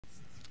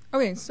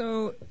Okay,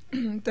 so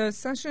this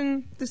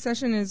session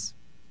is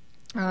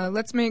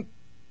let's make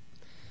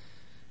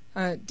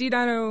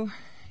D.O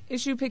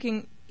issue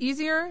picking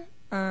easier,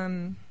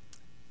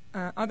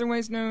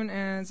 otherwise known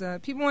as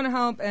people want to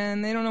help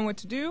and they don't know what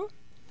to do.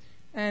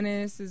 And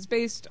this is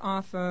based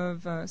off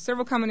of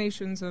several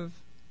combinations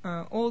of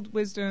old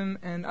wisdom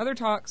and other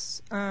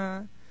talks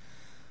by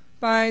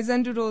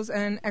Zendoodles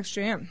and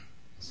XJM.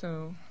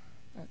 So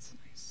that's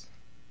nice.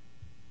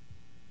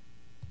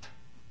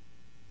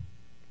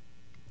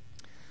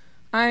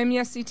 I'm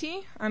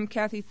YesCT. I'm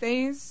Kathy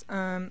Thays.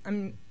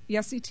 I'm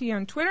YesCT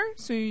on Twitter,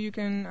 so you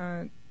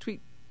can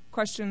tweet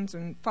questions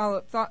and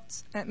follow-up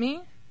thoughts at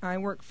me. I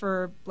work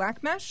for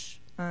Black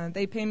Mesh.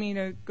 They pay me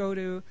to go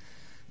to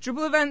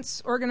Drupal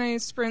events,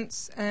 organize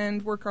sprints,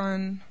 and work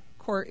on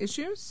core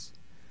issues.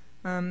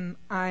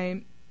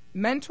 I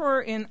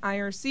mentor in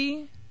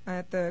IRC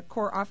at the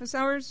core office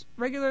hours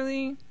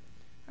regularly.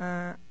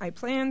 I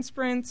plan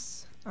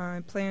sprints.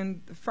 I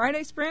planned the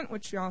Friday sprint,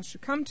 which y'all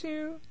should come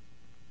to,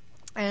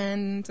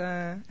 and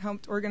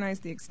helped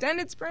organize the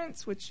extended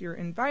sprints, which you're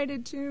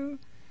invited to.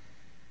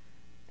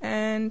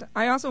 And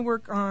I also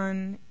work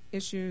on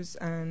issues,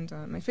 and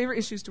my favorite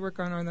issues to work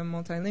on are the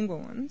multilingual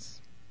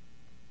ones.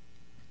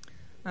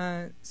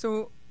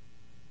 So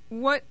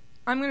what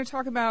I'm going to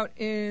talk about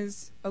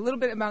is a little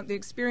bit about the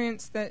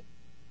experience that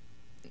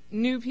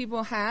new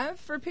people have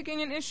for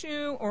picking an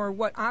issue, or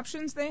what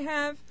options they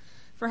have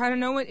for how to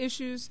know what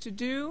issues to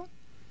do,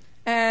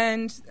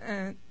 and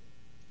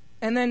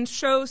then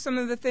show some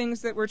of the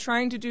things that we're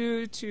trying to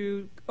do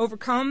to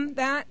overcome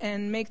that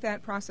and make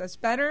that process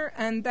better.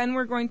 And then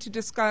we're going to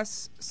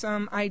discuss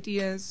some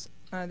ideas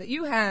that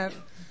you have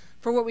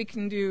for what we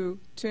can do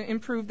to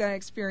improve that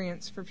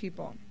experience for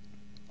people.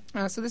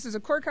 So this is a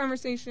core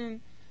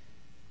conversation,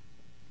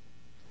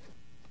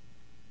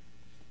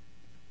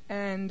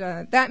 and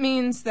that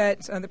means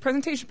that the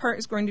presentation part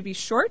is going to be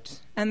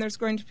short, and there's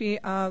going to be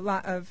a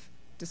lot of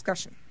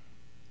discussion.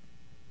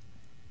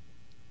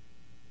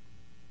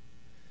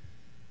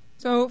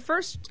 So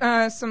first,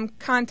 some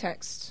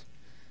context.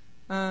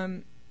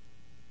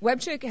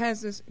 WebChik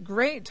has this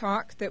great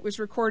talk that was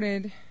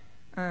recorded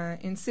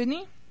in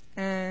Sydney,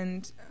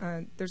 and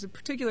there's a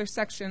particular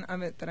section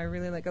of it that I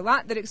really like a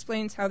lot that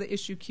explains how the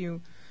issue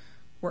queue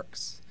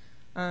works.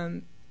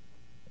 And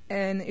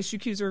issue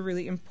queues are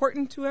really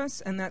important to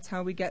us, and that's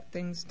how we get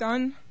things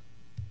done.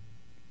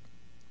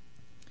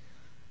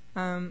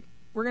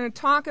 We're going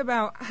to talk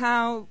about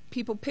how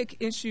people pick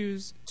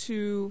issues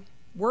to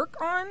work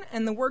on,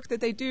 and the work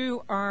that they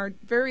do are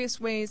various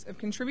ways of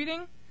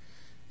contributing.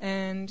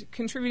 And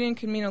contributing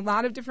can mean a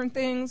lot of different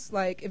things,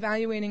 like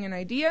evaluating an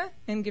idea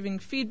and giving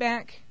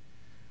feedback.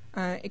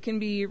 It can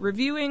be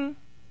reviewing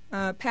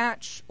a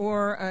patch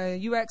or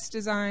a UX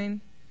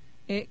design.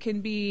 It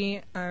can be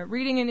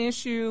reading an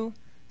issue,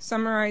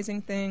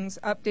 summarizing things,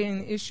 updating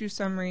the issue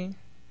summary,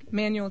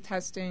 manual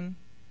testing.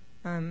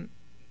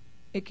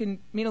 It can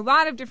mean a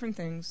lot of different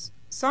things.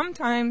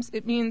 Sometimes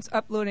it means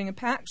uploading a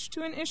patch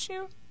to an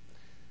issue.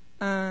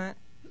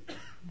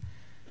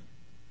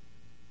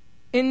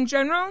 In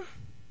general,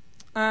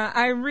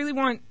 I really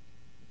want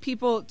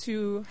people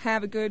to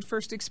have a good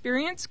first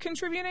experience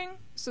contributing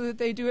so that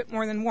they do it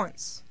more than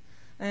once.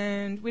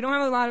 And we don't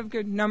have a lot of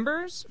good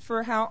numbers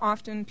for how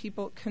often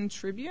people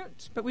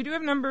contribute, but we do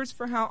have numbers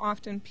for how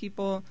often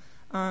people,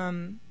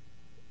 how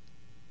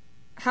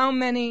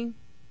many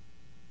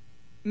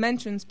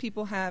mentions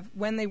people have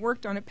when they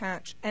worked on a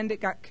patch and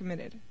it got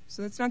committed.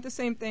 So that's not the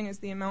same thing as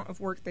the amount of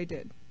work they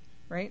did,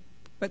 right?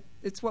 But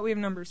it's what we have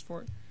numbers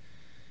for.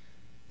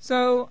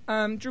 So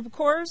Drupal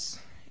cores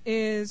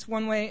is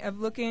one way of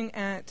looking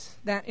at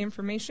that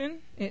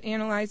information. It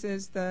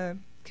analyzes the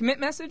commit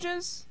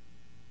messages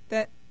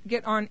that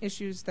get on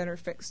issues that are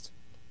fixed.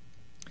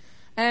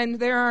 And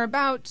there are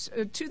about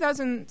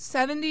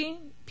 2,070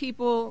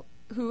 people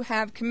who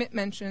have commit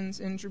mentions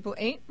in Drupal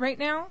 8 right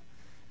now,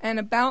 and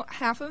about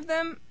half of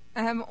them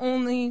have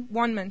only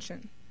one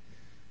mention.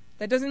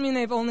 That doesn't mean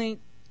they've only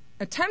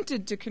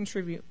attempted to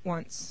contribute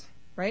once,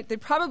 right? They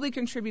probably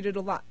contributed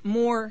a lot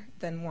more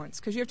than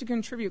once, because you have to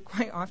contribute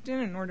quite often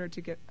in order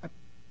to get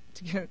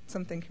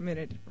something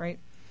committed, right?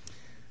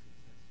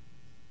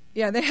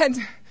 Yeah, they had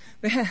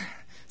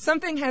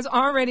something has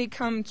already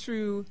come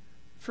to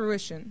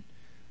fruition,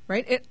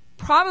 right? It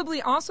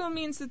probably also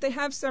means that they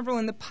have several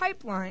in the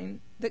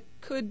pipeline that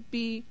could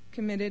be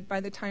committed by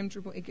the time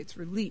Drupal 8 gets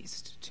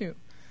released, too.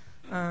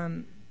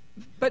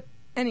 But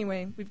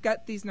anyway, we've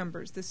got these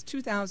numbers, this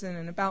 2,000,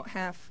 and about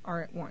half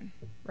are at 1,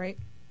 right?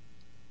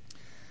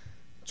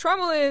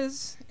 Trouble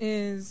is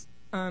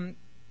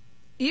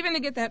even to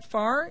get that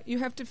far, you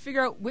have to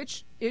figure out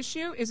which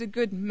issue is a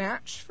good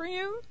match for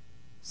you,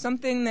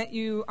 something that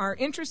you are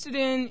interested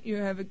in, you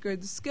have a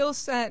good skill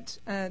set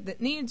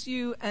that needs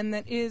you, and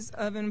that is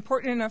of an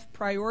important enough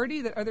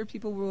priority that other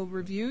people will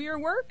review your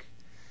work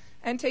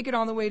and take it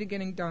all the way to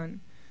getting done.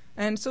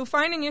 And so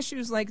finding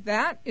issues like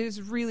that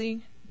is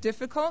really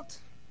difficult.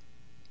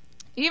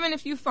 Even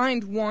if you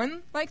find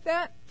one like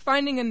that,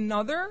 finding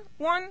another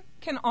one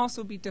can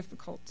also be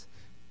difficult,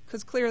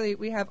 because clearly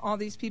we have all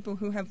these people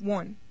who have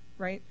one,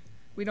 right?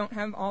 We don't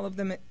have all of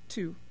them at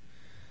 2.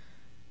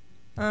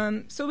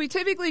 So we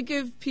typically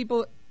give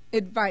people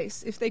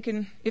advice if they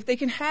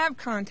can have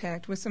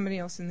contact with somebody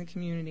else in the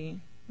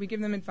community. We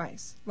give them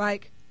advice,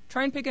 like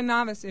try and pick a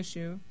novice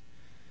issue.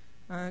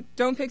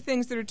 Don't pick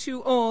things that are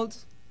too old,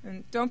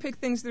 and don't pick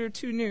things that are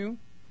too new.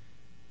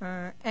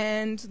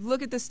 And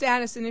look at the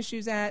status and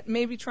issues at.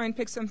 Maybe try and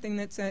pick something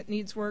that's at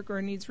needs work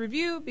or needs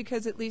review,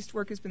 because at least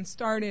work has been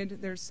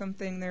started. There's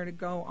something there to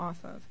go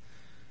off of,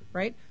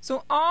 right?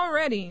 So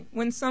already,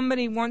 when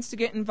somebody wants to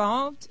get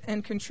involved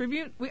and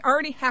contribute, we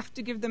already have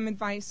to give them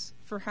advice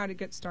for how to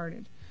get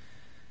started.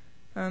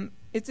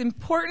 It's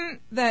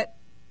important that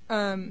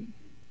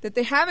that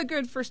they have a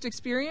good first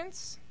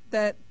experience,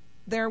 that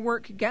their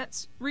work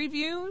gets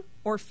review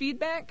or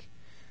feedback,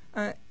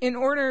 in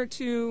order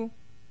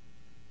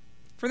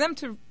for them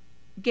to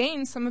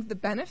gain some of the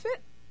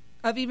benefit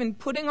of even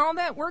putting all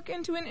that work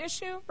into an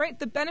issue, right?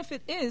 The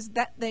benefit is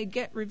that they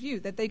get review,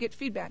 that they get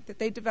feedback, that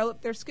they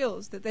develop their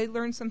skills, that they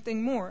learn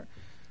something more,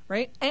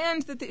 right?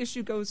 And that the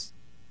issue goes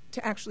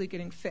to actually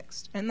getting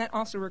fixed. And that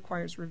also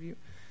requires review.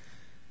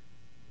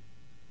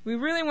 We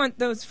really want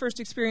those first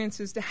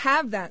experiences to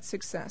have that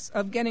success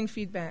of getting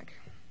feedback.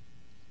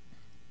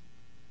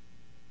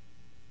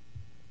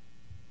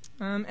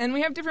 And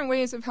we have different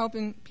ways of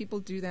helping people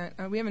do that.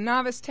 We have a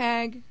novice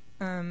tag.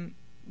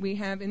 We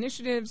have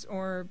initiatives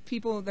or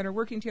people that are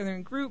working together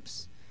in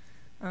groups.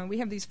 We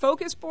have these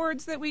focus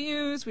boards that we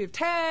use. We have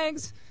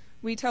tags.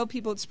 We tell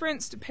people at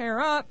sprints to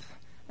pair up.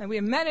 We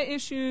have meta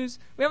issues.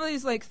 We have all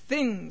these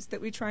things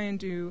that we try and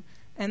do.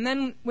 And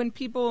then when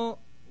people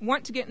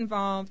want to get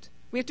involved,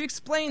 we have to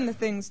explain the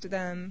things to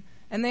them,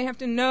 and they have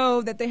to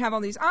know that they have all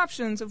these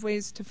options of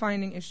ways to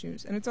finding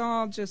issues. And it's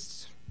all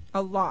just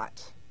a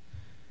lot.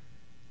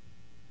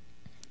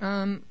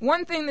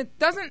 One thing that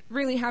doesn't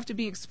really have to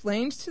be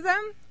explained to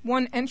them,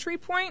 one entry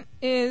point,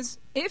 is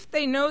if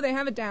they know they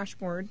have a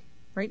dashboard,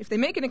 right? If they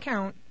make an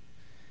account,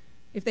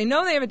 if they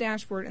know they have a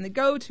dashboard and they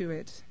go to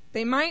it,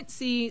 they might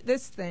see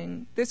this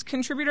thing, this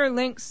contributor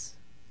links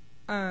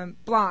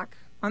block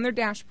on their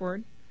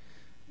dashboard,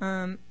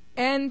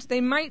 and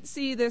they might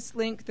see this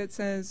link that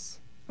says,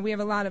 we have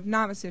a lot of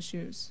novice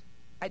issues.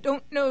 I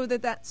don't know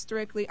that that's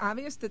directly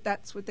obvious that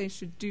that's what they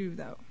should do,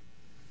 though.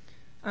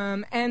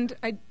 And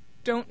I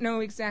don't know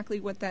exactly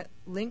what that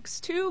links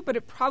to, but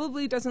it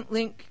probably doesn't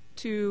link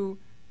to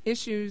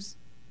issues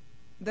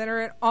that are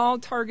at all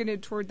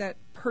targeted toward that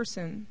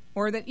person,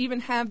 or that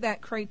even have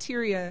that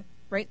criteria,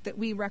 right, that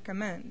we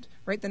recommend,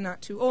 right? They're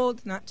not too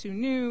old, not too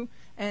new,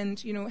 and,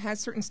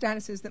 has certain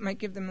statuses that might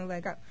give them a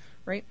leg up,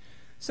 right?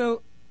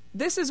 So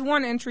this is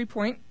one entry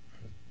point.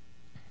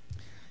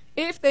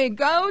 If they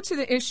go to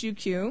the issue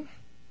queue,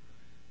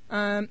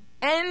 and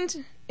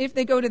if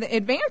they go to the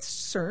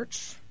advanced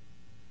search,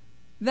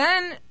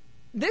 then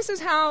this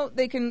is how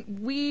they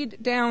can weed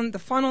down the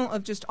funnel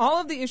of just all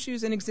of the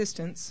issues in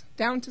existence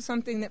down to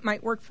something that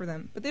might work for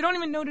them. But they don't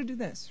even know to do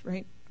this,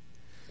 right?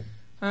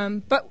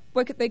 But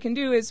what they can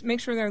do is make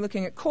sure they're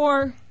looking at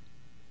core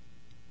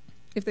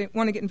if they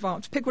want to get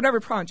involved. Pick whatever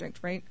project,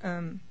 right?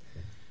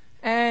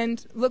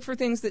 And look for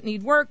things that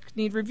need work,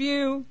 need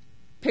review.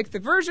 Pick the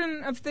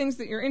version of things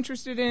that you're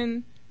interested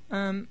in.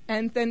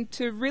 And then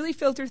to really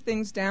filter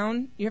things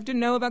down, you have to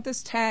know about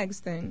this tags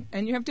thing.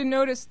 And you have to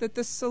notice that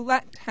the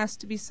select has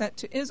to be set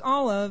to is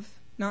all of,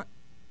 not,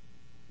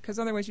 because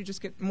otherwise you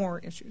just get more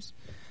issues.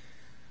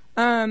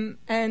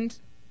 And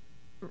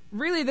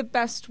really the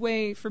best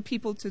way for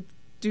people to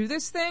do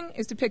this thing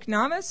is to pick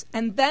novice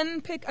and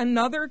then pick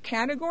another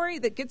category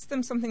that gets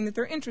them something that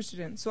they're interested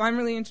in. So I'm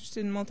really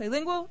interested in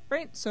multilingual,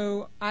 right?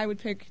 So I would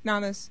pick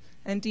novice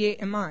and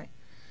D8MI.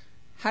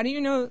 How do you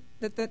know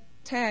that the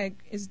tag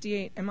is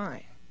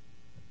D8MI?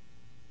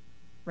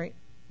 Right?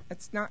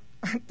 It's not,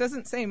 it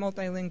doesn't say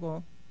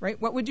multilingual,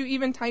 right? What would you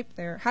even type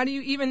there? How do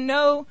you even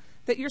know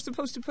that you're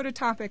supposed to put a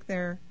topic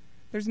there?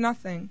 There's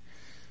nothing.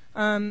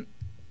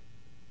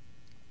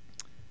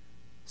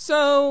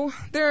 So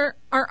there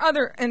are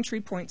other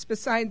entry points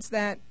besides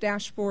that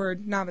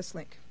dashboard novice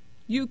link.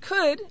 You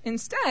could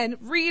instead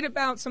read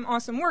about some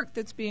awesome work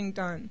that's being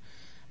done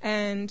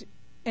and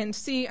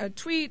see a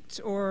tweet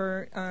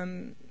or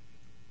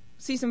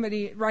see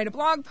somebody write a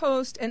blog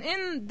post, and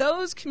in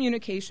those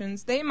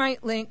communications they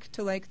might link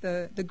to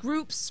the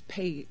groups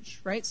page,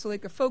 right? So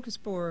like a focus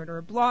board or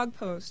a blog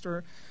post,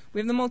 or we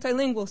have the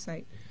multilingual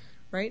site,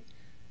 right?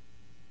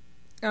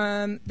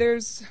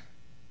 There's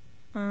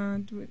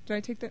did I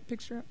take that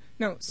picture out?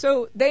 No.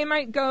 So they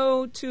might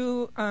go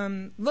to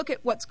look at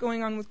what's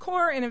going on with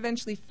core and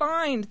eventually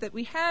find that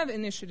we have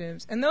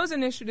initiatives, and those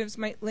initiatives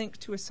might link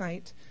to a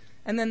site,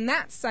 and then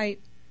that site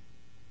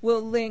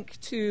will link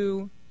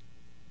to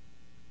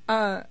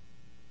a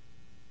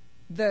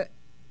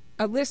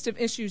list of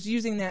issues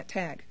using that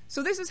tag.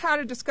 So this is how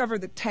to discover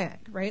the tag,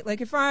 right?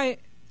 Like if I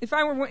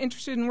were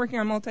interested in working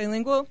on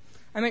multilingual,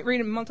 I might read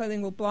a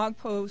multilingual blog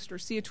post or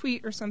see a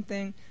tweet or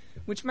something,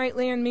 which might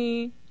land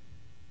me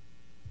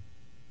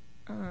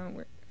I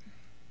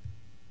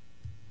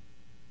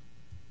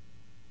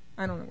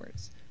don't know where it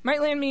is.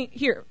 Might land me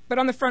here, but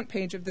on the front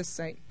page of this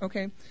site,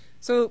 okay?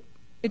 So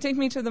it take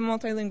me to the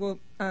multilingual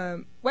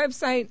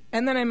website,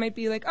 and then I might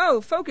be like,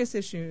 oh, focus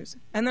issues.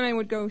 And then I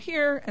would go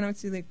here, and I would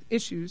see like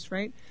issues,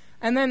 right?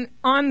 And then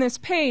on this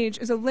page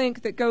is a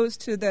link that goes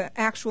to the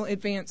actual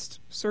advanced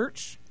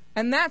search,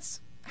 and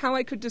that's how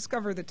I could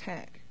discover the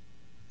tag.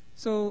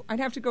 So I'd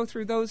have to go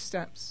through those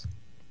steps.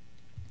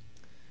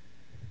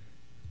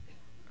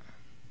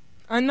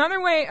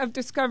 Another way of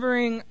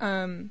discovering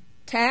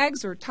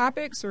tags or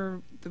topics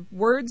or the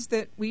words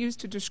that we use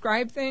to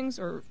describe things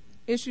or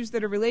issues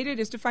that are related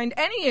is to find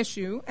any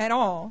issue at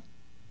all,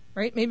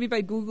 right? Maybe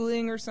by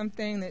Googling or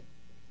something,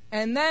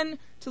 and then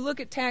to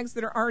look at tags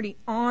that are already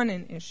on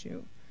an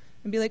issue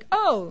and be like,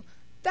 oh,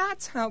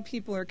 that's how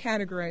people are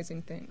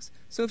categorizing things.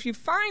 So if you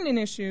find an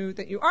issue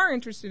that you are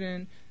interested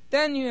in,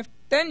 then you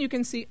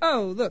can see,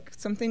 oh, look,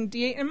 something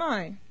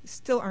D8MI. You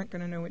still aren't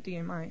going to know what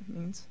DMI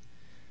means.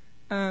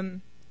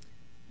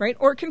 Right?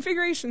 Or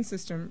configuration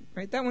system,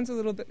 right? That one's a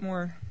little bit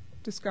more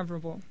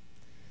discoverable.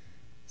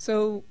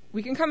 So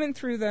we can come in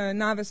through the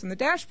novice and the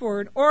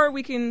dashboard, or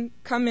we can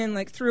come in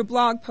like through a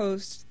blog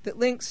post that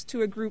links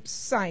to a group's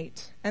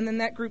site, and then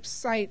that group's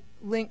site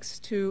links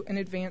to an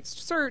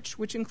advanced search,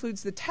 which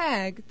includes the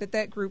tag that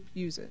that group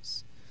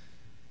uses.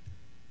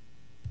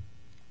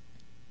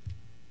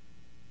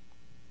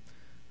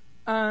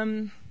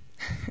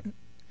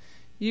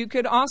 You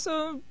could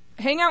also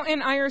hang out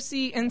in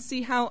IRC and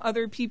see how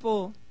other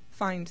people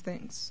find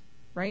things,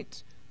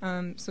 right?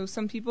 So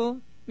some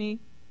people, me,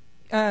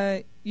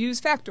 use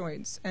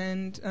factoids,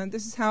 and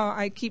this is how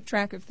I keep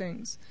track of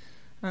things.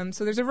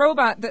 So there's a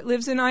robot that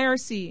lives in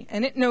IRC,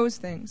 and it knows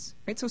things,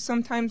 right? So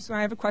sometimes when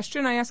I have a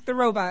question, I ask the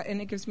robot, and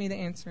it gives me the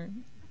answer.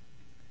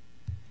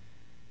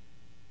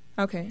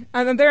 Okay.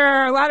 There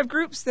are a lot of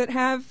groups that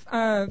have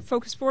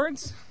focus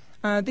boards.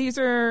 These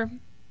are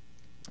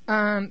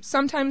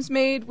sometimes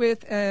made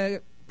with a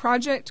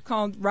project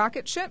called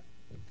Rocket Ship.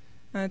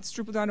 It's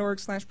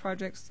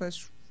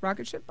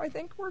drupal.org/project/rocket ship, I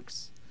think,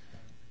 works.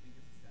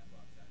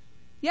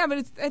 Yeah, but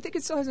I think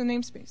it still has a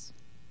namespace.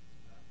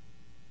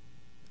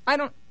 They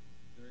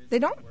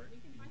don't?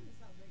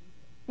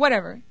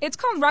 Whatever. It's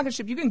called Rocket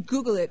Ship. You can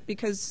Google it,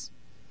 because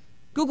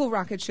Google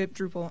Rocket Ship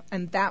Drupal,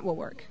 and that will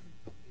work.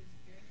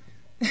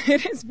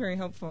 It is very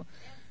helpful.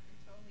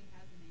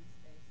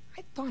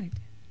 I thought it did.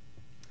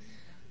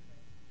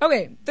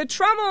 Okay, the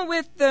trouble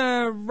with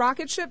the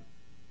Rocket Ship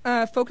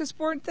focus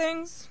board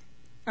things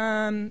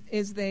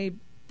is they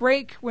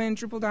break when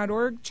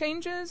Drupal.org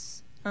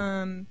changes,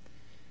 and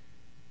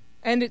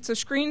it's a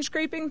screen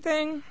scraping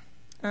thing,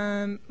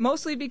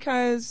 mostly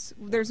because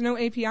there's no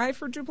API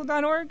for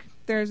Drupal.org.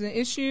 There's an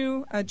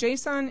issue, a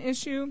JSON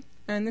issue,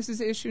 and this is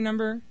issue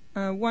number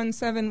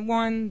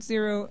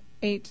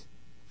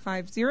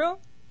 1710850.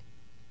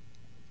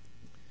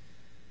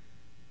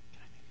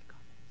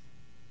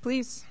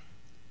 Please.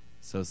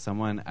 So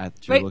someone at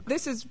Drupal... Wait,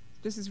 this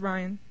is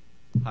Ryan.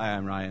 Hi,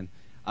 I'm Ryan.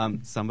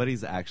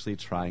 Somebody's actually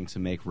trying to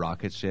make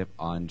Rocket Ship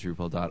on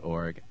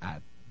Drupal.org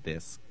at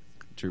this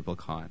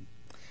DrupalCon.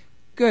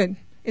 Good.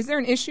 Is there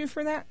an issue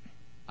for that?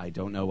 I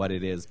don't know what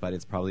it is, but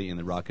it's probably in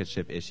the Rocket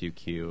Ship issue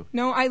queue.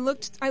 No, I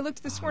looked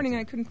this morning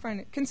and I couldn't find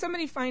it. Can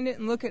somebody find it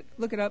and look it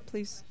up,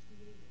 please?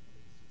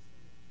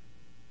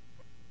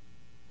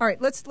 All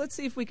right, let's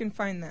see if we can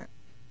find that.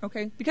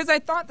 Okay? Because I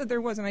thought that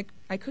there was, and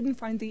I couldn't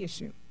find the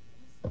issue.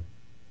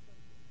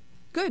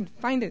 Good,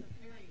 find it.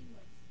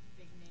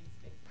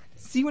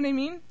 See what I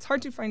mean? It's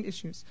hard to find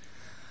issues.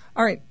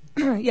 All right,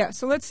 yeah.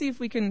 So let's see if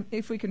we can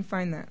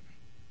find that.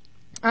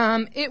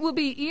 It will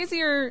be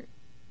easier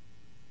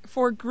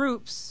for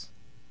groups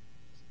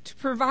to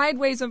provide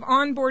ways of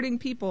onboarding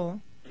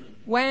people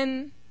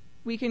when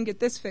we can get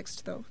this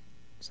fixed, though.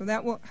 So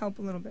that will help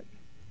a little bit.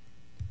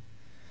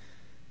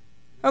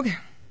 Okay.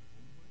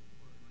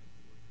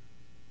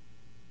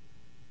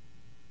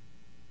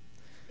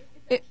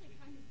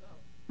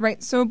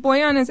 Right. So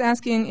Boyan is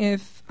asking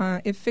if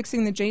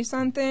fixing the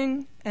JSON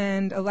thing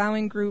and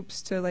allowing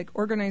groups to like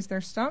organize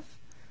their stuff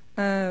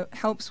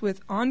helps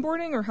with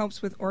onboarding or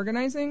helps with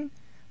organizing,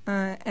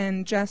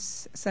 and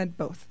Jess said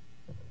both.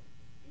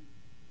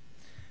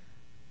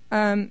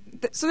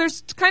 So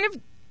there's kind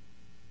of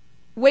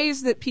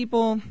ways that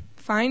people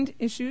find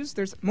issues.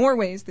 There's more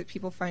ways that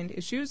people find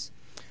issues.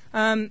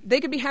 They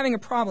could be having a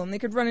problem. They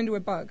could run into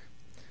a bug.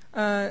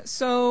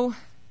 So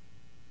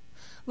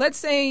let's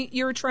say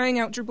you're trying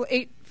out Drupal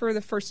 8 for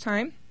the first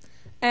time,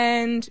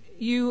 and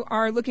you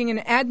are looking in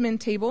an admin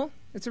table.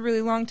 It's a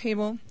really long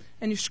table,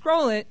 and you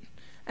scroll it,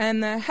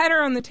 and the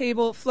header on the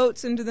table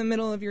floats into the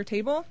middle of your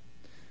table,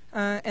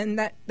 and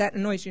that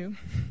annoys you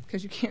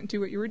because you can't do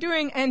what you were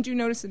doing, and you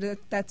notice that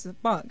that's a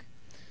bug.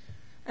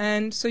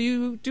 And so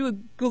you do a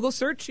Google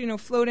search,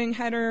 floating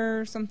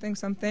header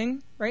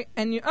something, right?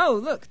 And oh,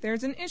 look,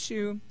 there's an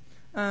issue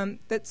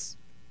that's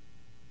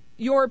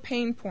your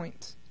pain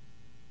point.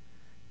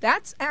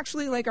 That's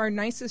actually like our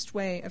nicest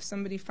way of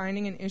somebody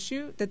finding an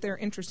issue that they're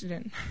interested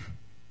in,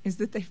 is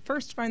that they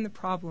first find the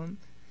problem,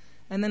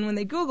 and then when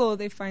they Google,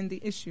 they find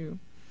the issue.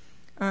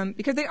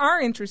 Because they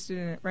are interested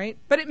in it, right?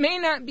 But it may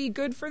not be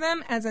good for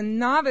them as a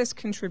novice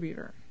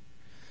contributor.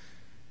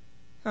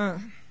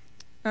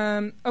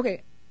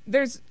 Okay,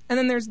 there's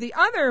the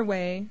other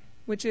way,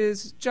 which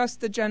is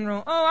just the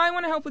general, oh, I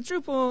want to help with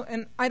Drupal,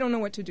 and I don't know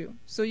what to do.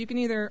 So you can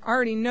either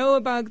already know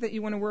a bug that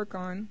you want to work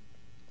on,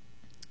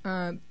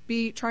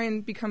 try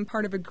and become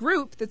part of a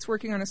group that's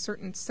working on a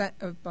certain set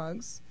of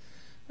bugs,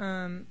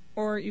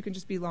 or you can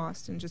just be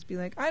lost and just be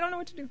like, I don't know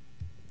what to do.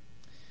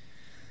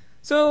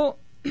 So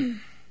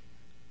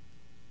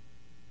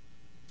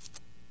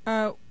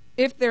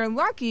if they're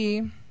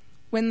lucky,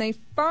 when they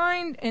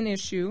find an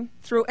issue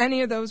through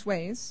any of those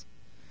ways,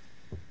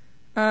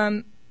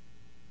 it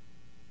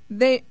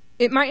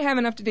might have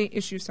an up-to-date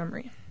issue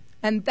summary.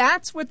 And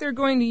that's what they're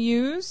going to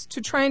use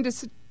to try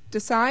and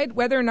decide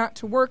whether or not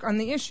to work on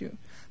the issue.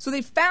 So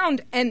they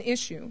found an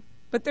issue,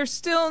 but there's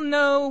still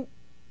no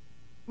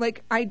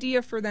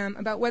idea for them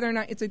about whether or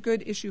not it's a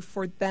good issue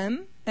for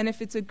them and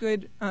if it's a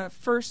good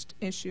first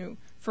issue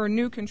for a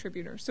new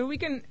contributor. So we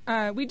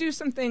do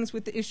some things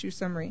with the issue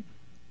summary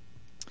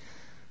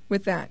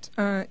with that.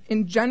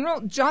 In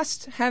general,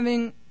 just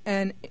having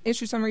an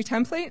issue summary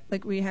template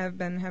like we have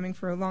been having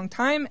for a long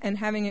time and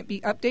having it be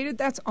updated,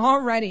 that's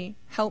already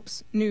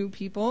helps new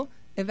people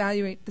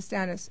evaluate the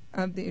status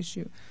of the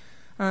issue.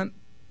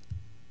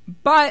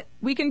 But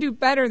we can do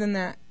better than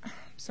that.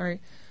 Sorry.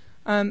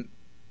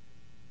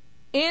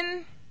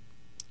 In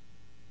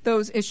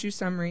those issue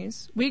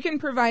summaries, we can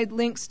provide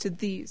links to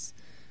these.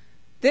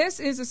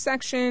 This is a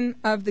section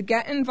of the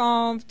Get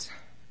Involved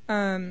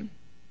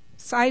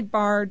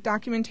sidebar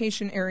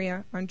documentation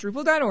area on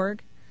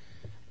Drupal.org,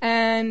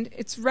 and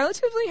it's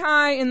relatively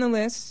high in the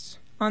list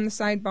on the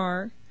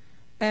sidebar,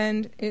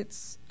 and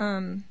it's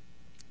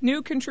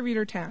new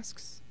contributor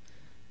tasks.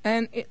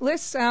 And it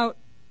lists out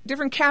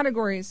different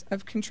categories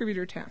of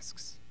contributor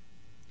tasks.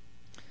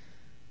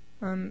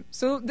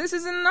 So this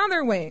is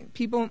another way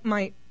people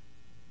might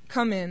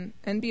come in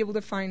and be able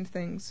to find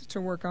things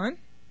to work on,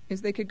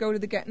 is they could go to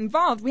the Get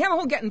Involved. We have a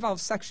whole Get Involved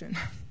section,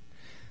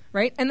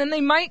 right? And then they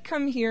might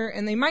come here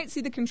and they might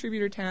see the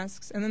contributor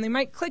tasks, and then they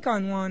might click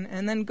on one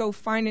and then go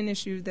find an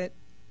issue that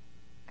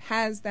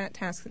has that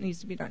task that needs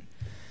to be done.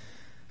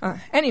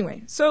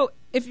 Anyway, so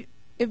if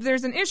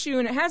there's an issue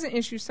and it has an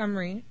issue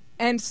summary,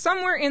 and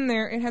somewhere in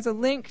there it has a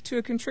link to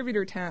a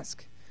contributor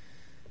task,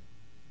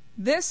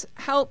 this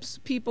helps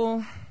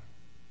people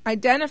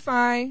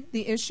identify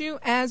the issue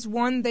as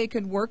one they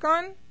could work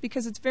on,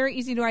 because it's very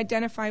easy to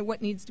identify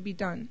what needs to be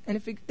done. And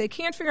if they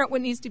can't figure out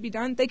what needs to be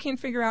done, they can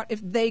figure out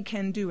if they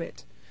can do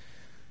it.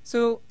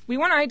 So we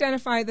want to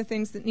identify the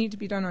things that need to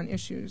be done on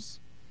issues.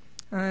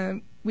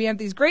 We have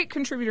these great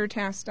contributor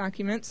task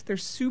documents. They're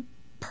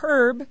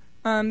superb.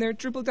 They're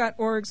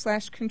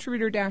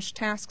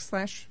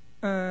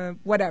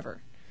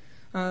drupal.org/contributor-task/whatever.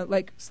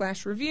 Like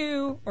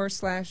 /review or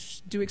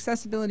 /do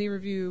accessibility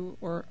review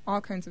or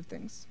all kinds of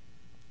things.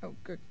 Oh,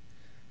 good.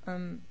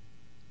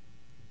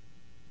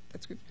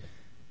 That's good.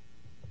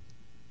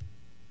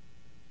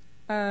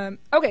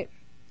 Okay.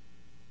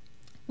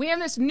 We have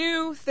this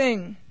new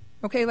thing.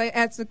 Okay,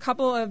 that's a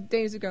couple of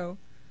days ago.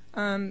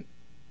 People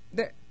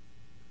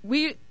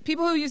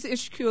who use the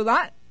issue queue a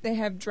lot, they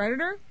have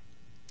Dreditor,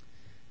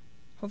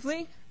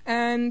 hopefully,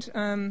 and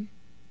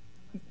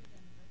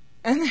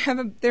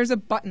there's a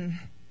button.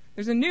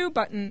 There's a new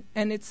button,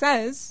 and it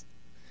says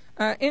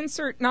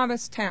Insert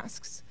Novice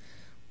Tasks.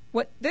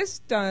 What this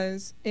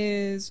does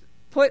is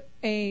put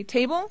a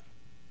table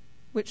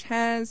which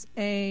has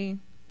a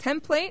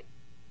template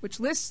which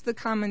lists the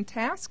common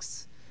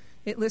tasks.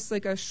 It lists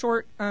a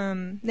short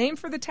name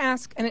for the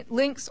task, and it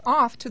links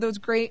off to those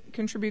great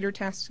contributor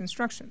tasks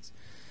instructions.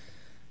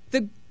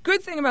 The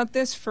good thing about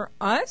this for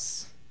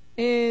us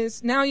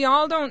is now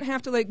y'all don't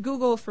have to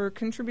Google for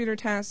contributor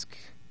task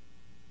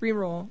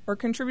reroll or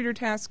contributor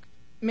task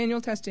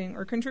manual testing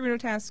or contributor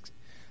task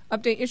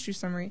update issue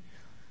summary.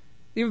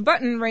 You have a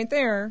button right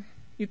there,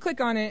 you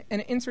click on it,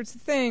 and it inserts the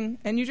thing,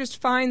 and you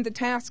just find the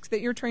task that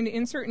you're trying to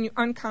insert, and you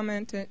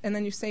uncomment it, and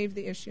then you save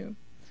the issue.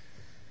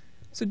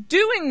 So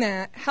doing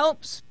that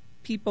helps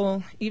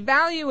people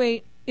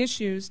evaluate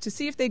issues to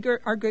see if they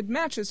are good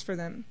matches for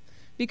them.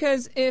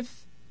 Because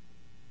if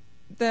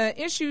the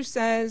issue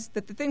says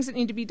that the things that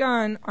need to be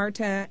done are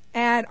to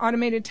add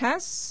automated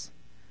tests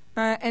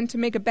and to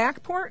make a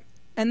backport,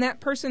 and that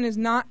person is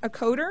not a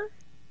coder,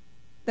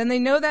 then they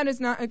know that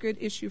is not a good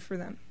issue for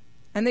them.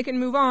 And they can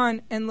move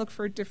on and look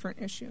for a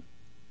different issue.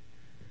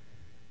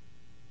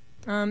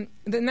 The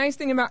nice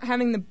thing about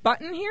having the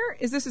button here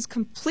is this is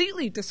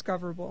completely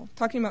discoverable.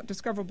 Talking about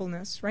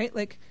discoverableness, right?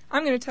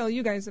 I'm going to tell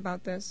you guys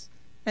about this,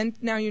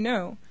 and now you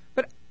know.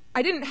 But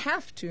I didn't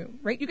have to,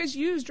 right? You guys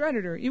use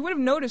Dreditor. You would have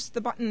noticed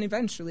the button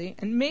eventually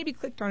and maybe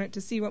clicked on it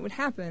to see what would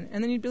happen.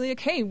 And then you'd be like,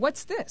 hey,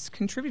 what's this?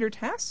 Contributor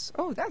tasks?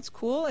 Oh, that's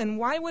cool. And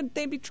why would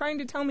they be trying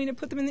to tell me to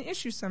put them in the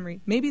issue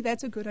summary? Maybe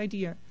that's a good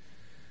idea.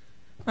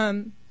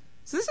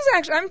 So this is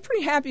actually, I'm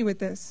pretty happy with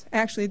this,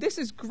 actually. This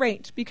is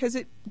great because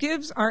it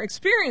gives our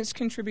experienced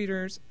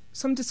contributors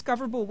some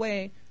discoverable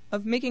way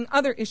of making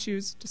other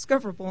issues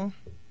discoverable.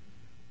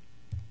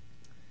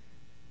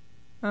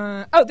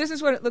 This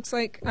is what it looks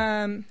like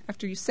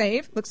after you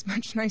save. It looks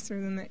much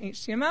nicer than the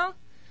HTML.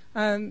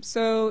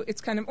 So it's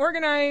kind of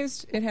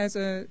organized. It has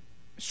a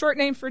short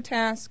name for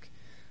task.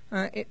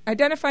 It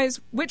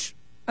identifies which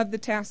of the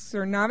tasks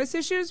are novice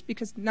issues,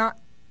 because not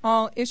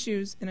all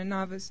tasks in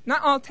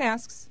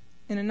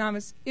a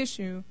novice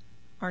issue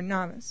are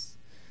novice.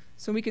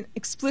 So we can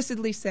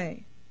explicitly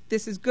say,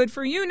 this is good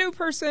for you, new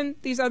person.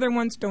 These other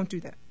ones, don't do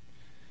that.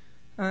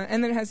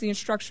 And then it has the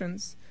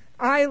instructions.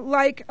 I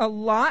like a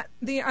lot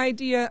the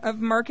idea of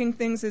marking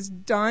things as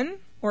done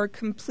or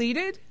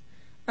completed,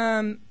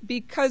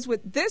 because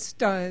what this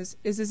does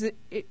is it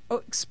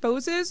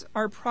exposes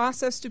our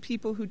process to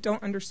people who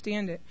don't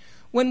understand it.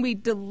 When we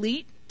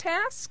delete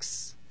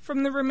tasks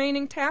from the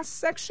remaining tasks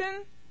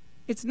section,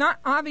 it's not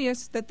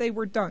obvious that they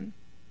were done.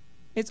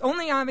 It's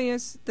only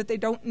obvious that they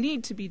don't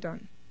need to be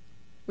done,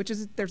 which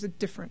is there's a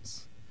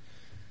difference.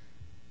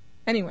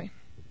 Anyway,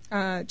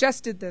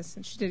 Jess did this,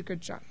 and she did a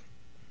good job.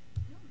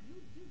 No,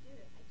 you did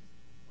it.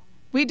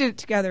 We did it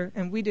together,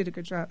 and we did a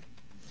good job.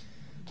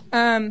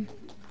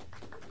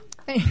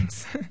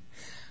 Thanks.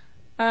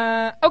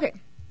 Okay,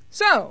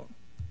 so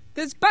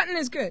this button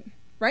is good,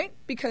 right?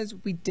 Because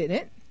we did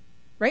it,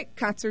 right?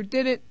 Kotzer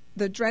did it.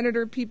 The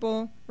Dredditor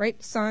people,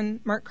 right? Sun,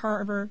 Mark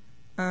Carver.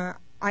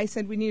 I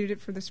said we needed it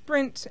for the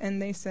sprint,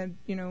 and they said,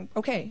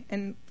 okay.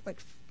 And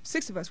like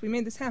 6 of us, we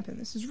made this happen.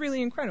 This is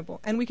really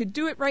incredible. And we could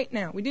do it right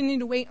now. We didn't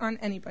need to wait on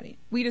anybody.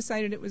 We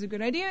decided it was a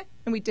good idea,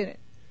 and we did it.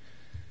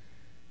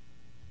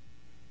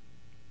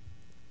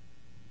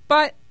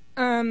 But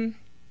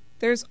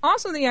there's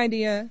also the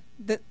idea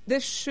that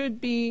this should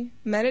be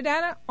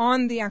metadata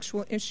on the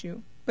actual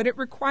issue. But it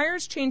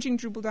requires changing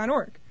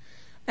Drupal.org.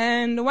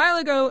 And a while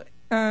ago,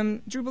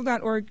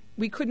 Drupal.org,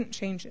 we couldn't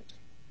change it.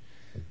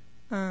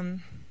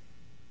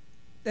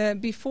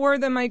 Before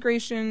the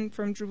migration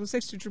from Drupal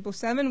 6 to Drupal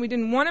 7, we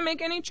didn't want to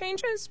make any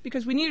changes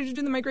because we needed to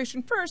do the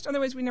migration first,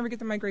 otherwise we'd never get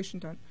the migration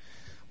done.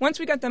 Once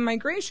we got the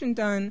migration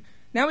done,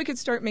 now we could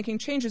start making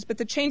changes, but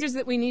the changes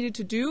that we needed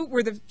to do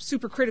were the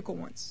super critical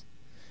ones.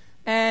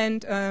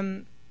 And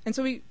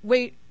so we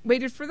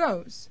waited for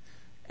those.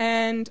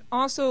 And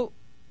also,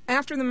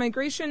 after the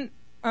migration,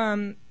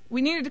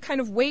 we needed to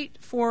kind of wait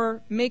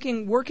for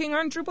making working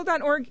on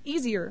Drupal.org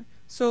easier.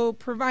 So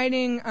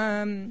providing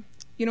a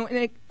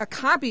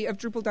copy of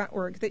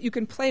Drupal.org that you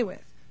can play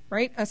with,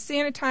 right? A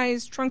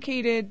sanitized,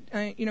 truncated,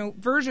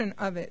 version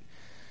of it.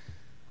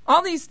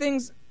 All these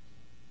things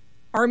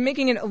are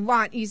making it a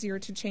lot easier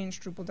to change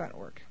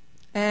Drupal.org.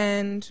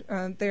 And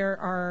there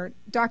are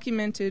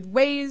documented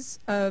ways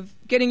of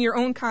getting your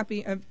own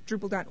copy of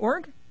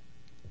Drupal.org.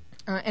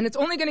 And it's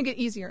only going to get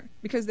easier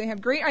because they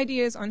have great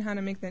ideas on how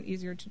to make that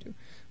easier to do.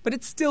 But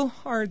it's still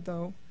hard,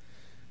 though,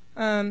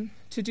 to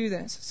do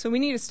this. So we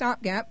need a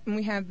stopgap, and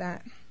we have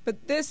that.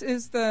 But this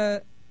is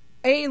a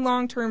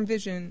long-term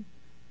vision.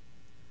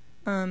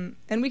 And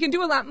we can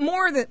do a lot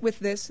more with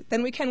this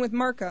than we can with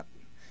markup.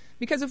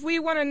 Because if we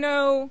want to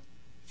know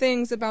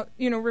things about,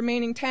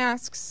 remaining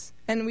tasks,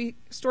 and we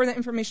store that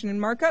information in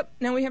markup,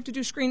 now we have to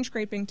do screen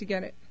scraping to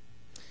get it.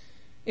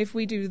 If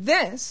we do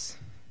this,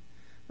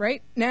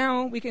 right,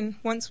 now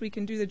once we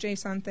can do the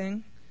JSON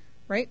thing,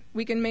 right,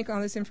 we can make all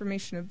this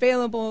information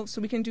available,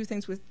 so we can do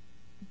things with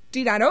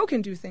D.O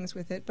can do things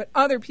with it, but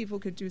other people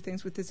could do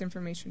things with this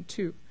information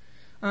too.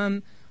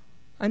 Right.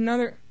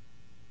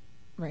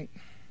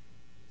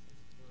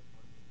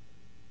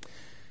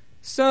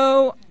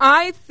 So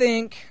I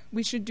think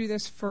we should do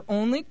this for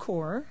only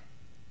core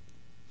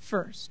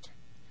first,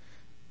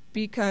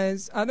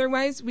 because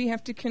otherwise we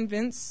have to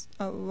convince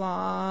a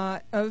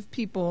lot of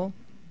people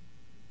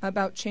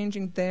about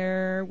changing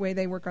their way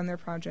they work on their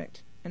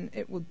project, and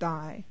it will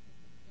die.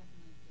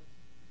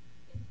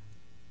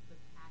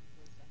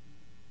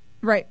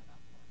 Right.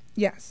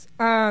 Yes.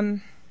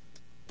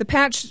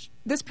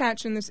 This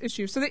patch and this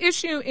issue. So the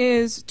issue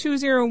is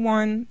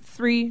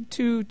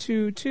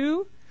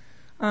 2013222.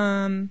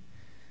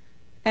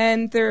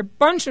 And there are a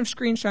bunch of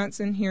screenshots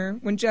in here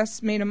when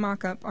Jess made a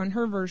mock-up on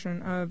her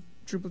version of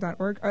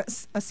Drupal.org, a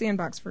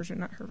sandbox version,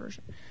 not her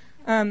version.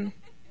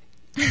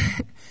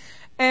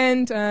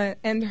 And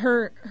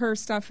her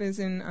stuff is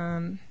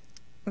in,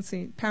 let's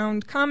see,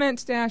 pound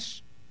comment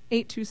dash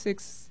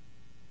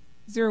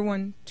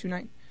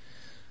 8260129.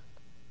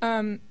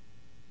 The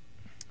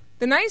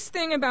nice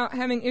thing about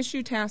having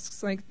issue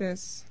tasks like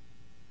this,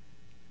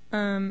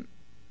 well,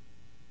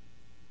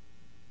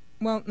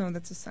 no,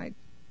 that's a side.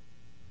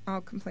 I'll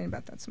complain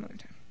about that some other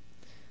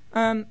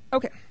time.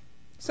 Okay,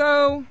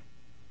 so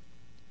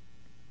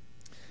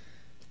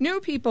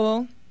new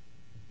people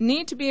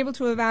need to be able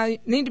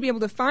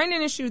to find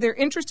an issue they're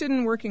interested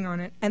in working on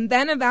it, and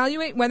then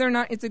evaluate whether or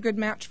not it's a good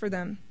match for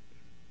them.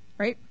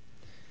 Right?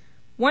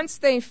 Once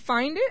they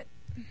find it,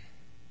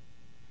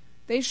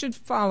 they should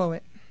follow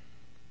it.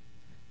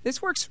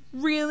 This works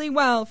really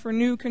well for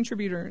new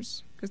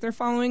contributors because they're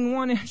following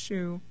one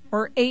issue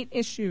or 8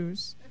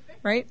 issues,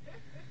 right?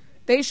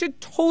 They should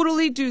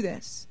totally do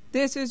this.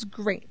 This is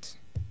great.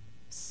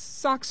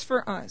 Sucks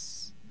for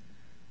us.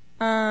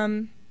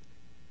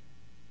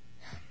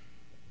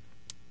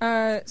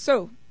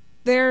 So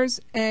there's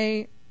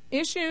a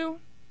issue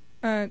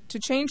to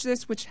change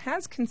this, which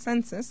has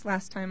consensus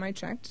last time I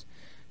checked,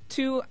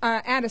 to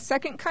add a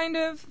second kind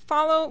of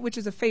follow, which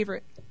is a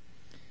favorite.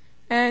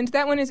 And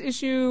that one is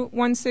issue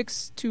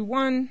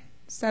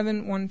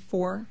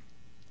 1621714.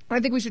 I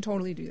think we should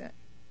totally do that.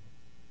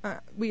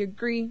 We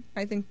agree.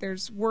 I think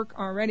there's work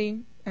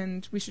already,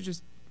 and we should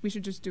just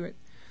do it.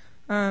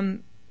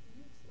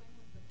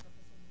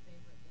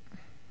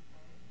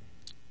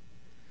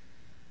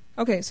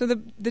 Okay, so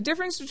the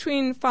difference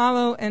between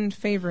follow and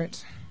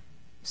favorite.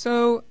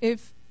 So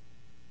if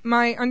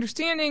my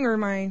understanding or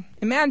my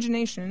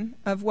imagination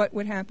of what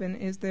would happen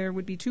is there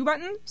would be two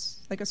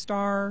buttons, like a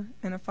star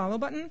and a follow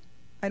button.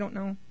 I don't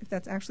know if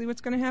that's actually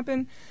what's going to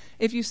happen.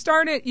 If you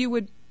start it, you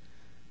would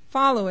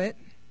follow it,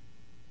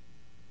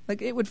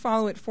 like it would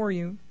follow it for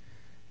you.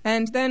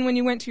 And then when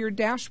you went to your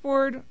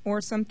dashboard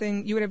or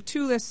something, you would have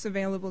two lists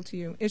available to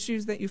you,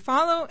 issues that you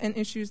follow and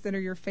issues that are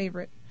your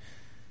favorite.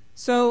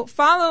 So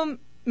follow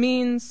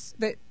means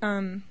that,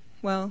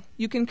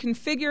 you can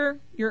configure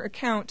your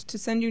account to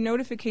send you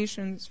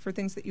notifications for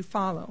things that you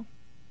follow.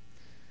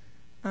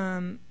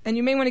 And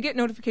you may want to get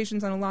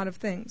notifications on a lot of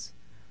things.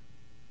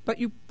 But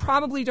you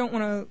probably don't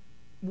want to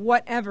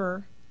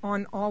whatever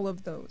on all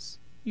of those.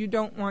 You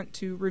don't want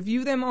to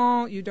review them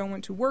all. You don't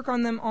want to work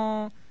on them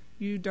all.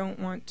 You don't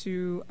want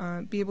to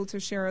be able to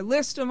share a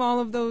list of all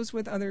of those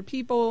with other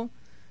people,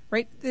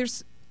 right?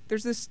 There's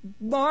this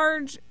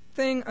large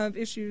thing of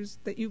issues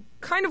that you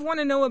kind of want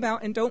to know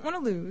about and don't want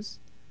to lose,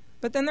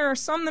 but then there are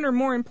some that are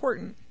more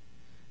important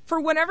for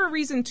whatever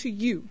reason to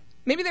you.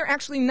 Maybe they're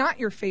actually not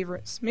your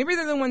favorites. Maybe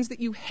they're the ones that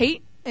you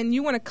hate and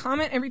you want to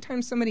comment every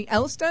time somebody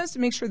else does to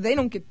make sure they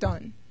don't get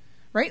done,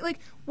 right?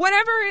 Like,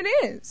 whatever it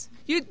is.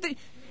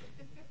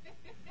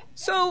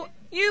 So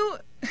you...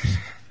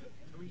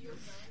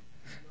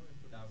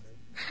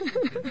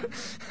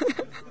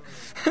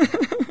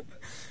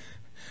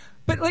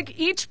 But like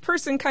each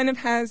person kind of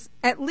has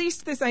at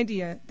least this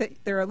idea that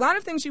there are a lot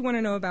of things you want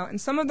to know about, and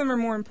some of them are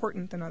more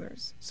important than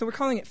others. So we're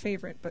calling it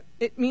favorite, but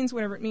it means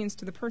whatever it means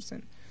to the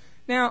person.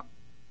 Now,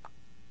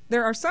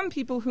 there are some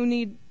people who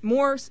need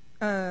more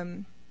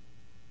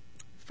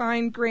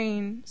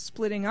fine-grain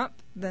splitting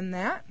up than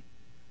that,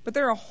 but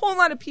there are a whole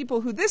lot of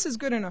people who this is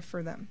good enough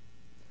for them.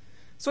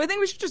 So I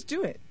think we should just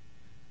do it.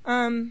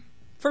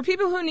 For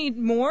people who need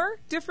more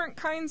different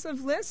kinds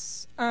of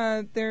lists,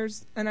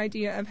 there's an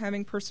idea of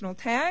having personal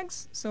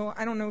tags. So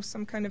I don't know,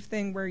 some kind of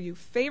thing where you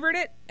favorite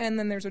it, and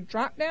then there's a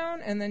drop-down,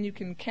 and then you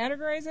can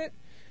categorize it.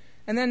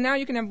 And then now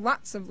you can have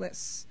lots of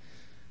lists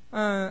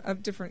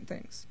of different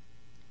things.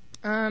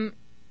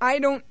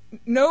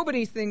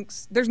 Nobody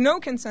thinks, there's no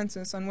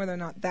consensus on whether or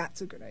not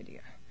that's a good idea.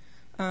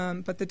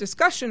 But the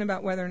discussion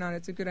about whether or not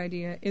it's a good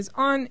idea is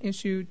on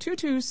issue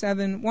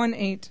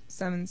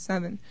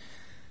 2271877.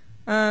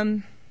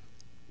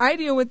 I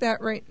deal with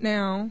that right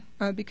now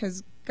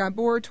because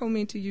Gabor told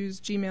me to use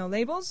Gmail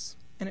labels,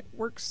 and it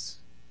works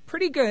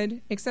pretty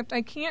good, except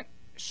I can't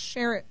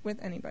share it with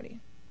anybody.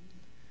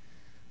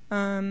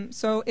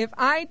 So if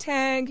I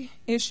tag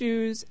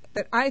issues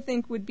that I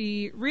think would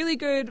be really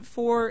good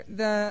for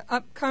the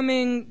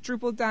upcoming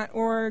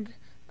Drupal.org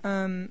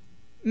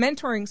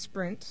mentoring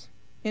sprint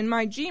in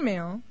my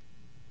Gmail,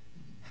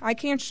 I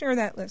can't share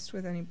that list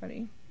with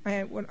anybody.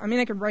 I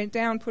could write it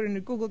down, put it in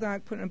a Google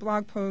Doc, put it in a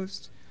blog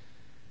post,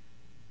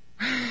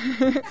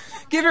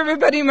 give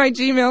everybody my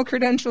Gmail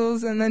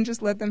credentials, and then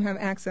just let them have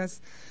access.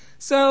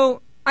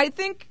 So I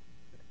think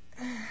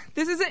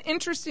this is an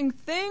interesting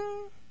thing.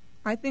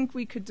 I think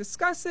we could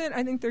discuss it.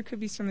 I think there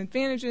could be some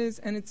advantages,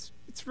 and it's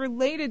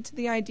related to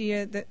the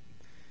idea that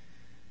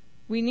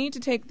we need to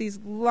take these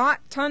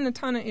ton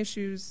of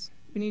issues.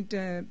 We need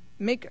to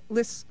make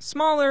lists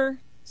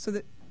smaller so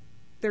that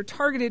they're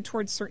targeted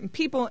towards certain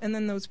people, and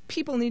then those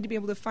people need to be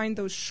able to find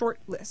those short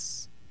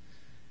lists.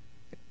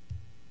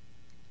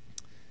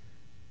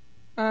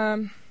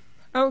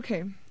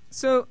 Okay,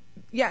 so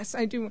yes,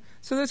 I do.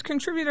 So those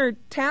contributor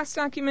task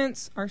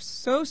documents are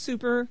so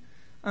super,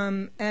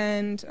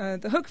 and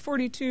the Hook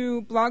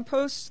 42 blog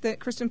post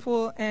that Kristen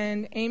Poole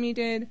and Amy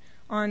did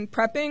on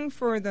prepping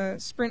for the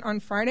sprint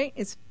on Friday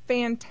is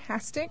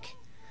fantastic.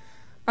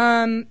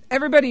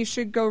 Everybody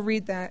should go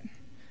read that.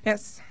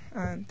 Yes,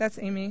 that's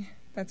Amy.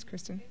 That's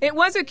Kristen. It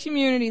was a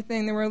community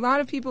thing. There were a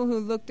lot of people who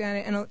looked at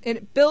it, and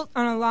it built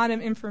on a lot of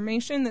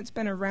information that's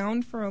been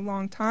around for a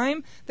long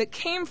time that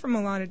came from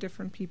a lot of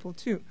different people,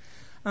 too.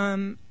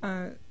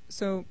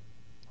 So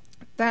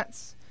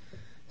that's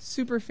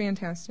super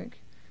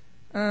fantastic.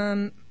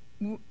 Earlier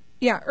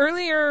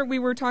we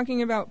were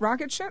talking about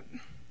Rocket Ship.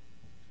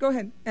 Go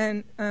ahead.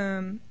 And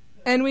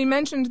we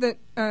mentioned that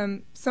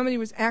somebody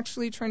was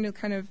actually trying to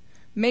kind of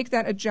make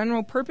that a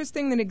general purpose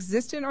thing that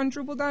existed on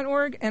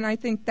Drupal.org, and I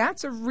think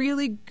that's a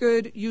really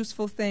good,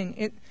 useful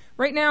thing.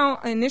 Right now,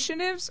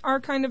 initiatives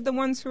are kind of the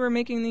ones who are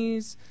making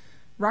these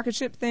rocket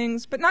ship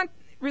things, but not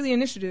really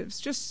initiatives,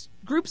 just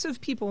groups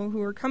of people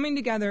who are coming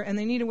together and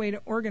they need a way to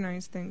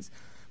organize things.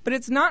 But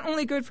it's not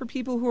only good for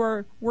people who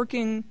are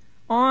working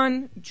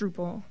on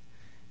Drupal.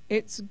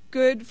 It's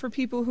good for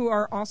people who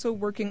are also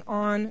working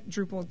on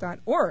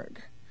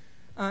Drupal.org.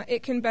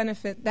 It can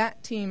benefit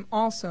that team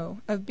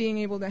also of being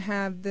able to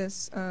have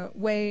this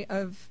way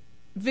of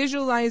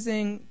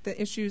visualizing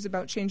the issues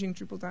about changing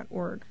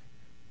Drupal.org.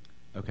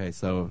 Okay,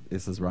 so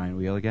this is Ryan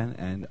Wheel again,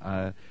 and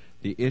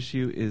the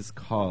issue is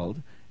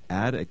called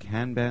Add a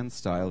Kanban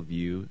Style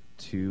View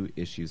to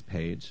Issues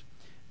Page,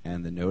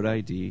 and the node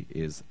ID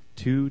is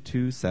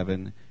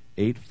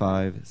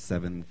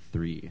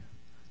 2278573.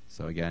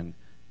 So again,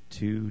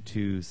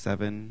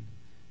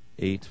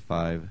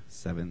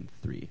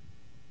 2278573.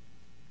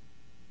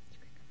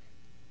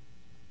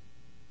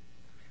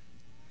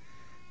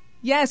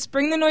 Yes,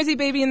 bring the noisy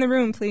baby in the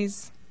room,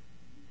 please.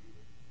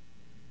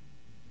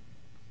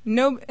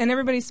 No, and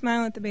everybody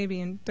smile at the baby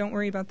and don't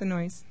worry about the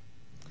noise.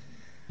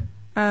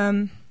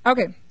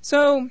 Okay,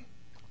 so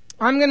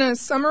I'm going to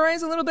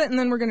summarize a little bit and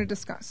then we're going to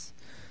discuss.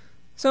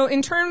 So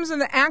in terms of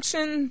the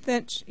action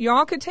that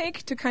y'all could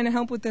take to kind of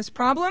help with this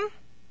problem,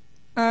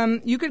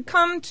 you could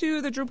come to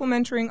the Drupal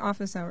mentoring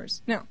office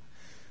hours. Now,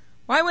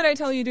 why would I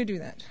tell you to do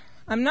that?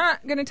 I'm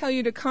not going to tell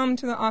you to come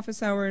to the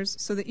office hours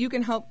so that you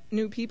can help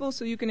new people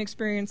so you can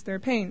experience their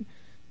pain.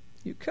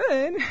 You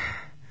could,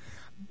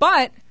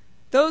 but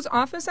those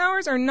office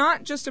hours are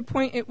not just a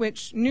point at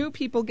which new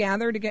people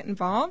gather to get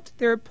involved.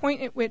 They're a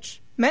point at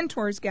which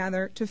mentors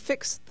gather to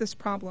fix this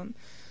problem.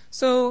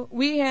 So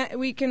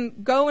we can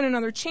go in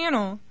another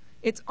channel.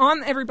 It's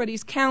on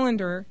everybody's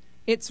calendar.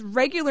 It's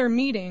regular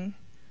meeting,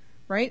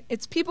 right?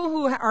 It's people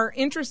who are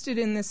interested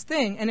in this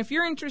thing. And if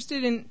you're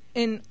interested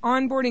in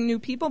onboarding new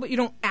people, but you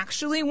don't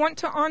actually want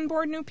to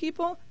onboard new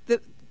people,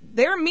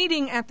 they're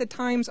meeting at the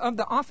times of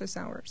the office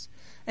hours.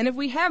 And if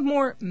we have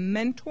more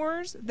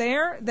mentors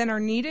there than are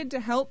needed to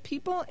help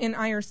people in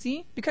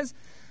IRC, because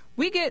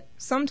we get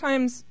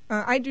sometimes,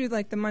 I do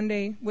like the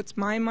Monday, what's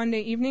my Monday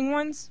evening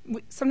ones.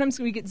 Sometimes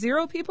we get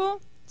 0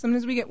 people,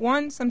 sometimes we get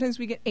 1, sometimes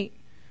we get 8,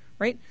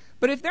 right?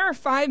 But if there are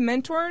 5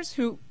 mentors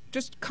who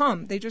just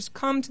come, they just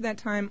come to that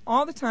time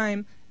all the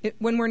time,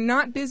 when we're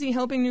not busy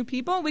helping new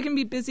people, we can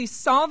be busy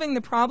solving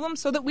the problem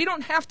so that we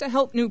don't have to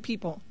help new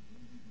people.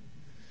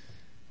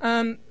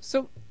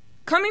 So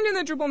coming to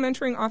the Drupal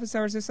mentoring office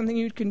hours is something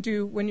you can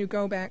do when you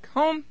go back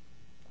home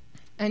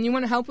and you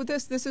want to help with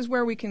this. This is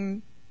where we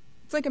can,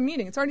 it's like a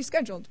meeting. It's already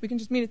scheduled. We can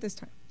just meet at this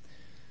time.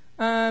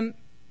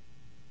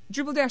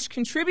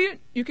 Drupal-contribute,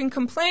 you can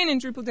complain in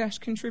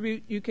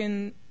Drupal-contribute. You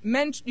can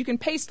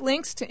paste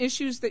links to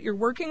issues that you're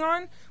working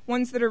on,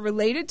 ones that are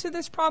related to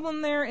this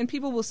problem there, and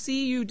people will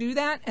see you do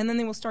that, and then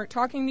they will start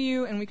talking to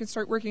you, and we can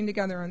start working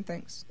together on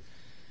things.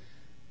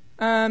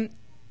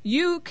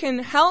 You can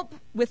help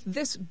with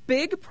this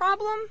big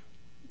problem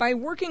by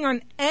working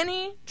on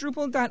any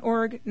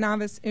Drupal.org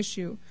novice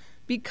issue,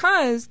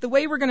 because the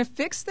way we're going to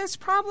fix this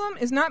problem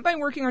is not by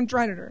working on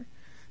Dreditor.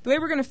 The way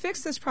we're going to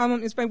fix this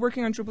problem is by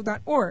working on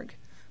Drupal.org.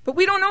 But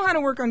we don't know how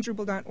to work on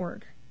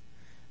Drupal.org.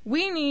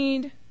 We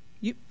need,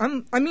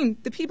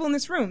 the people in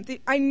this room.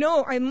 I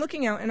know I'm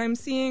looking out and I'm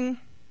seeing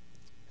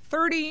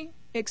 30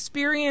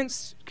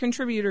 experienced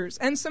contributors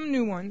and some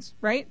new ones,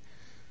 right?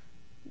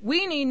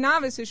 We need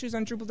novice issues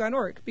on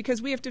Drupal.org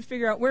because we have to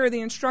figure out where are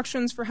the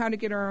instructions for how to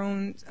get our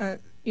own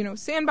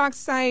sandbox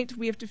site.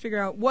 We have to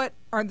figure out what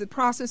are the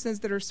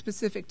processes that are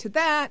specific to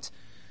that.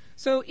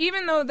 So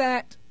even though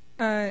that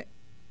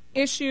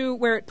issue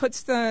where it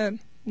puts the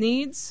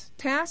needs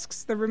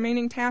tasks, the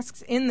remaining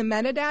tasks in the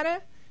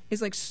metadata,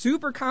 is like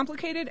super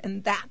complicated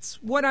and that's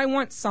what I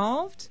want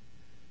solved,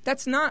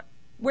 that's not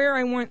where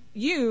I want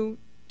you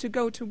to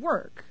go to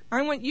work.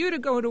 I want you to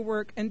go to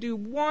work and do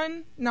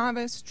one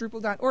novice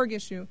Drupal.org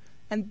issue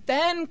and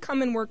then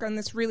come and work on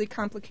this really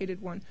complicated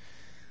one.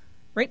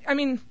 Right? I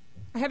mean,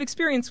 I have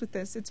experience with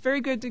this. It's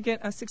very good to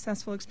get a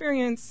successful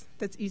experience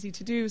that's easy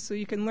to do so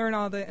you can learn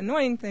all the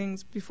annoying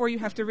things before you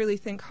have to really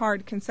think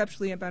hard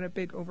conceptually about a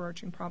big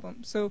overarching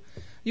problem. So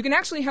you can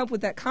actually help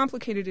with that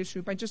complicated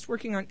issue by just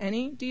working on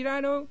any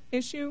D.O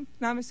issue,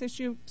 novice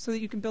issue, so that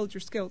you can build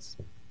your skills.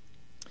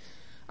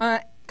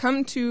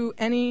 Come to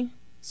any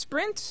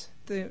sprint.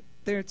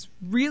 It's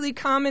really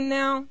common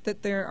now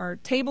that there are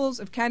tables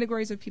of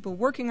categories of people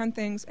working on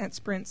things at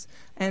sprints,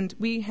 and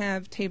we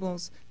have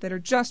tables that are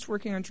just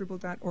working on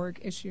Drupal.org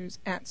issues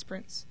at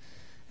sprints.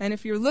 And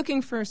if you're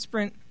looking for a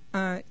sprint,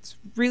 it's a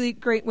really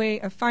great way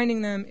of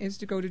finding them is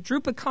to go to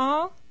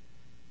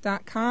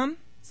DrupalCon.com.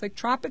 It's like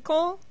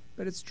tropical,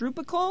 but it's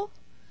Drupal.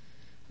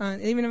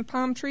 Even a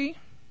palm tree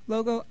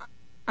logo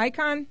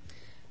icon.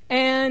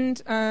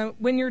 And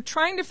when you're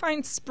trying to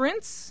find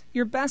sprints,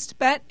 your best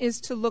bet is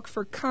to look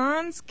for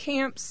cons,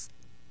 camps,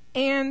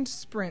 and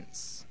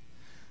sprints.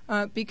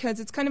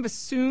 Because it's kind of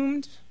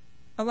assumed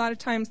a lot of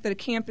times that a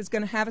camp is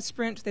going to have a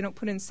sprint. They don't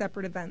put in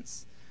separate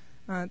events.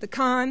 The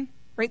con,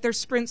 right, there's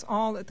sprints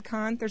all at the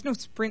con. There's no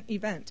sprint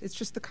event. It's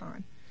just the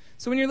con.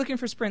 So when you're looking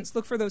for sprints,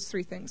 look for those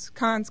 3 things,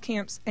 cons,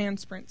 camps, and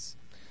sprints.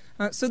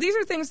 So these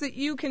are things that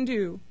you can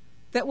do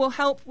that will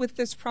help with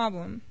this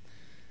problem.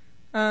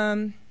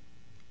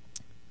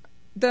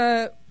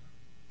 The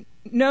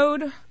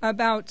node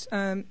about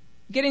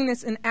getting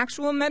this in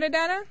actual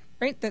metadata,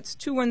 right? That's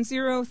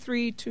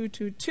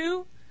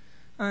 2103222.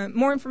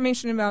 More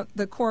information about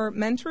the core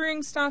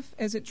mentoring stuff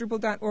is at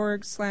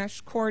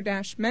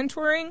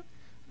drupal.org/core-mentoring.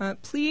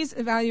 Please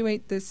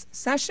evaluate this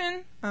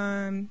session.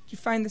 You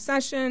find the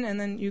session, and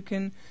then you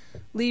can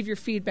leave your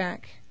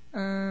feedback.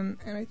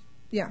 And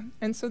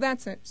so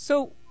that's it.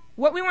 So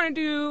what we want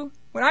to do,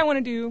 what I want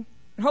to do,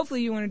 and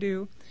hopefully you want to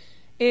do,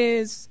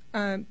 is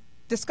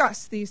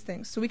discuss these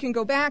things. So we can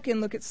go back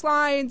and look at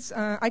slides.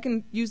 I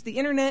can use the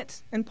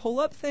internet and pull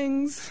up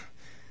things.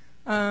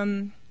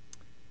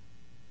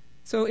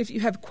 So if you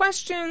have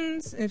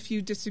questions, if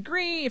you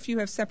disagree, if you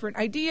have separate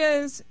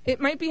ideas, it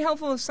might be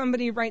helpful if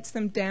somebody writes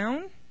them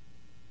down.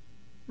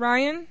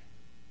 Ryan?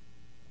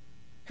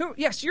 Who?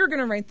 Yes, you're going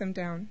to write them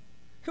down.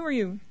 Who are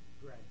you?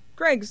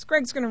 Greg's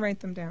going to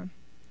write them down.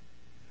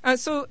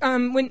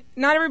 When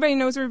not everybody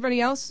knows everybody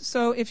else,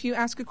 so if you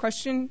ask a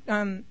question,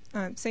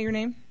 say your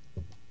name.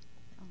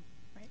 Oh,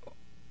 right.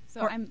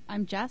 So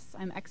I'm Jess.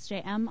 I'm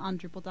XJM on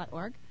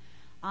Drupal.org.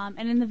 And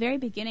in the very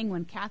beginning,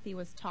 when Kathy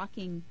was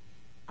talking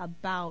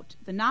about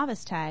the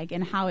novice tag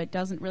and how it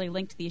doesn't really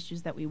link to the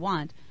issues that we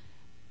want,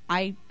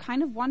 I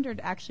kind of wondered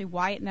actually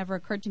why it never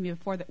occurred to me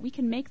before that we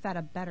can make that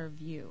a better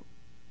view.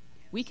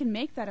 We can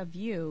make that a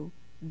view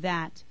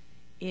that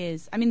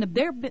is, I mean, the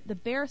bare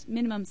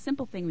minimum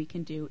simple thing we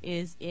can do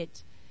is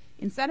it,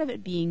 instead of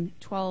it being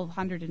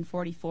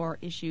 1,244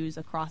 issues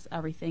across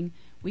everything,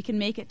 we can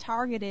make it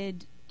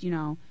targeted, we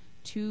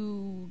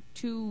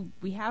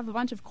have a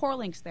bunch of core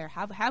links there.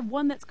 Have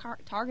one that's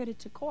targeted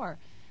to core.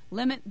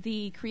 Limit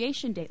the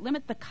creation date.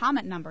 Limit the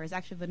comment number is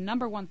actually the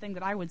number one thing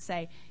that I would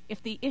say.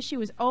 If the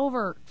issue is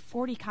over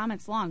 40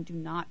 comments long, do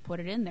not put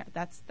it in there.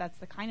 That's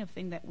the kind of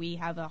thing that we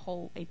have a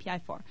whole API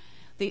for.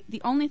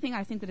 The only thing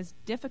I think that is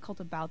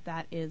difficult about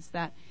that is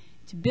that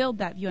to build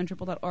that view on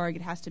Drupal.org,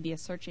 it has to be a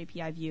search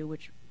API view,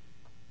 which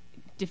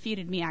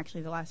defeated me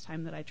actually the last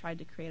time that I tried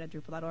to create a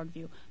Drupal.org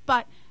view.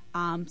 But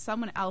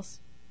someone else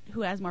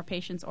who has more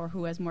patience or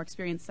who has more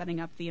experience setting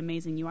up the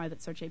amazing UI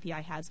that Search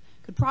API has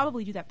could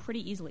probably do that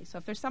pretty easily. So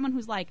if there's someone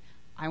who's like,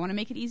 I want to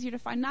make it easier to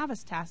find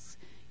novice tasks,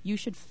 you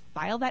should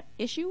file that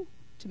issue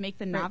to make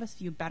the novice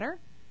view better.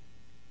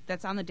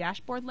 That's on the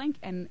dashboard link,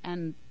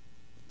 and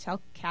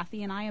tell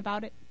Kathy and I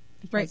about it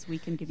because we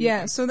can give you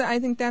I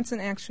think that's an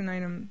action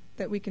item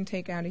that we can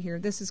take out of here.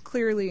 This is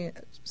clearly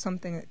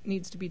something that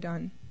needs to be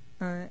done.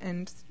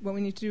 And what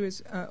we need to do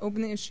is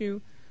open the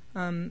issue,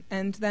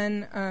 and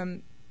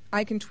then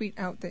I can tweet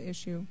out the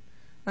issue.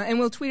 And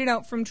we'll tweet it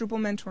out from Drupal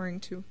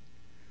Mentoring, too.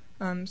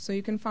 So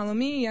you can follow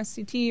me,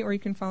 YesCT, or you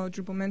can follow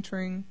Drupal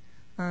Mentoring,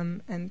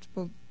 and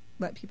we'll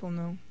let people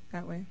know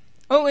that way.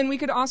 Oh, and we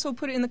could also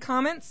put it in the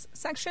comments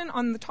section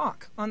on the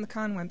talk, on the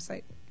con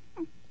website.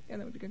 Yeah,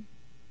 that would be good.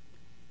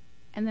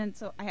 And then,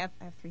 so I have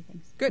 3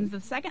 things. Good. And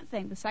the second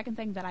thing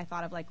that I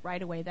thought of like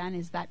right away then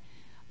is that,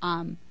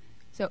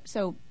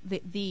 so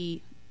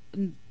the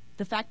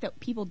fact that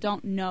people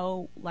don't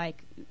know,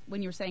 like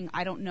when you're saying,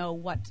 I don't know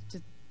what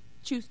to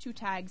choose 2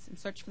 tags and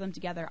search for them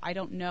together, I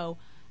don't know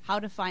how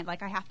to find,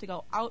 like I have to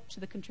go out to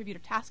the contributor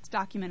tasks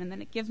document and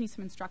then it gives me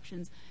some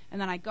instructions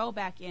and then I go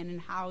back in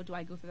and how do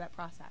I go through that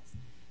process?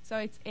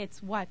 So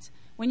it's what,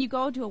 when you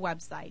go to a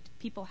website,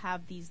 people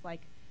have these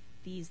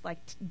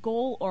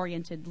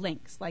goal-oriented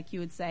links. Like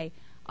you would say,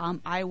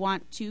 I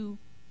want to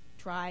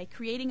try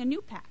creating a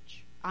new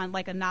patch on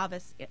like a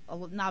novice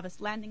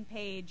landing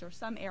page or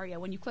some area.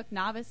 When you click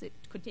novice, it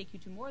could take you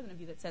to more than a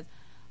view that says,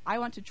 I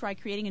want to try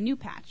creating a new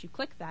patch. You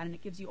click that and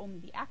it gives you only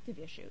the active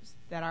issues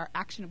that are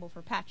actionable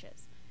for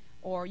patches.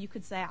 Or you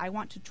could say, I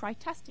want to try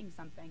testing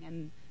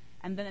something,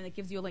 and then it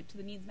gives you a link to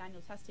the needs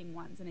manual testing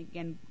ones. And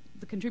again,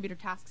 the contributor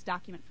tasks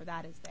document for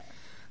that is there.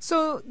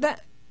 So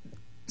that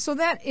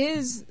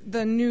is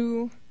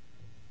the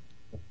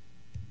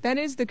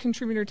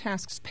contributor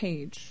tasks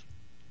page.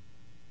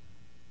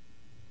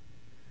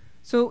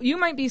 So you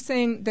might be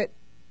saying that,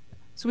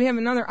 so we have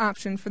another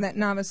option for that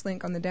novice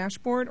link on the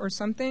dashboard or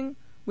something,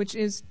 which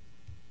is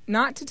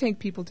not to take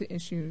people to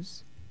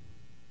issues.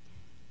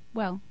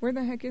 Well, where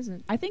the heck is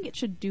it? I think it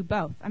should do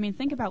both. I mean,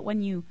 think about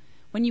when you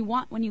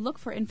look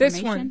for information.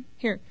 This one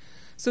here.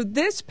 So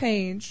this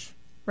page,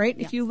 right?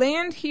 Yeah. If you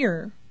land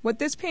here, what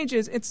this page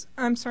is,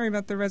 I'm sorry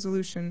about the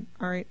resolution,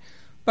 all right,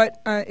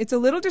 but it's a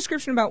little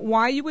description about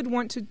why you would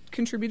want to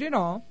contribute at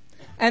all,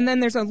 and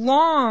then there's a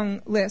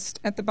long list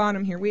at the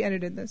bottom here. We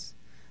edited this,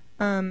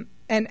 and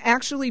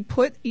actually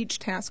put each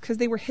task because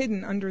they were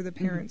hidden under the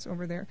parents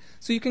over there.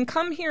 So you can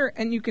come here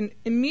and you can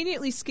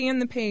immediately scan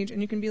the page,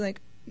 and you can be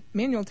like,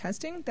 manual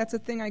testing? That's a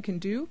thing I can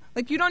do?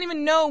 Like, you don't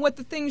even know what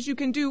the things you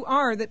can do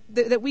are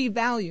that we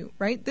value,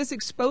 right? This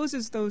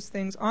exposes those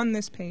things on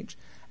this page.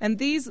 And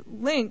these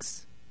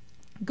links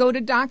go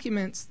to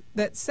documents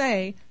that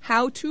say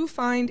how to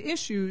find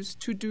issues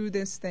to do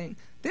this thing.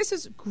 This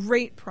is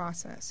great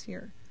process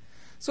here.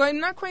 So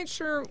I'm not quite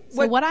sure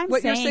what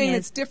you're saying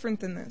is different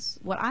than this.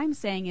 What I'm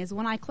saying is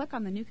when I click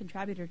on the new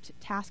contributor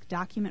task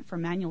document for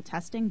manual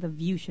testing, the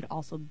view should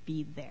also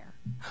be there.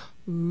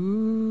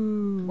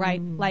 Ooh.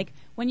 Right? Like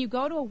when you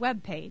go to a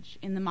web page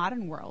in the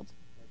modern world,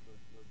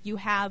 you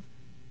have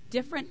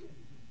different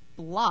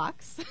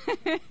blocks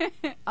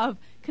of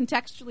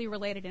contextually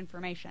related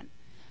information.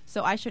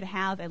 So I should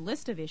have a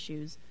list of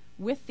issues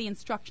with the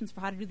instructions for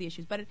how to do the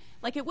issues. But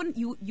it wouldn't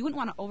you wouldn't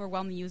want to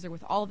overwhelm the user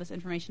with all of this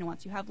information at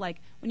once. You have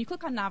like when you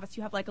click on Novice,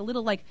 you have like a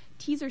little like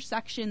teaser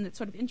section that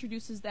sort of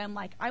introduces them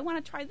like I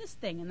want to try this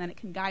thing, and then it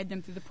can guide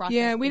them through the process.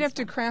 Yeah, we'd have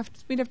to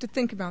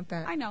think about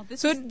that. I know.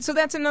 So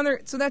that's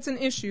an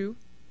issue.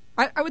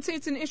 I would say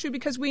it's an issue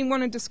because we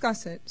want to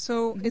discuss it.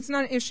 So it's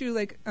not an issue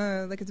like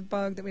it's a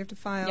bug that we have to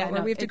file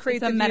or we have to create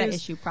it's a the meta views.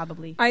 issue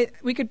probably.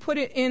 We could put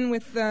it in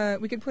with the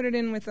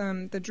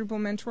Drupal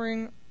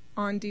mentoring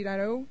on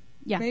D.O.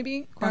 Yeah,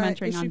 maybe core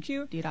mentoring issue on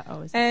queue.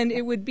 D.O. is And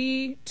it would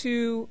be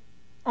to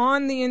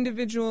on the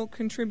individual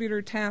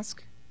contributor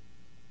task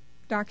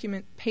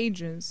document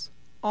pages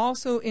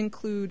also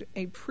include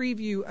a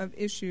preview of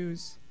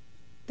issues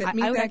that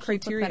meet I would that actually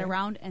criteria. flip that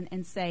around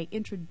and say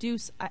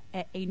introduce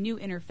a new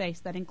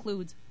interface that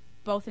includes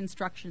both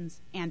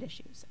instructions and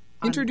issues.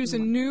 Introduce a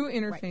new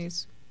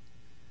interface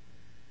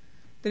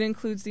that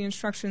includes the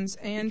instructions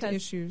and because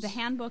issues. The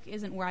handbook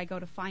isn't where I go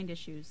to find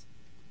issues,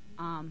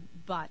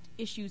 but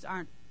issues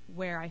aren't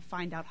where I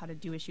find out how to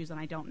do issues and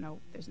I don't know.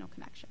 There's no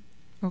connection.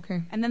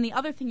 Okay. And then the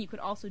other thing you could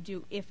also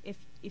do, if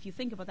you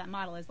think about that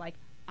model, is like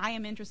I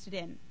am interested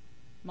in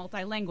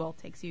multilingual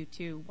takes you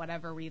to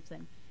whatever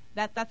reason.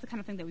 That's the kind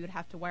of thing that we would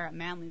have to wire up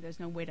manually. There's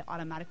no way to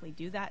automatically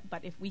do that.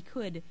 But if we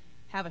could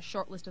have a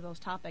short list of those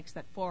topics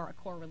that for a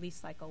core release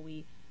cycle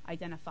we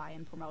identify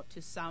and promote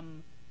to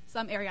some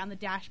area on the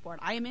dashboard.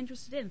 I am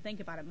interested in, think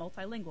about it,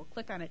 multilingual.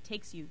 Click on it,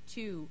 takes you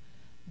to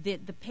the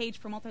page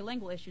for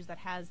multilingual issues that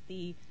has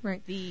the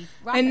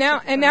and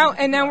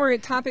now we're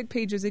at topic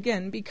pages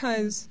again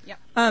because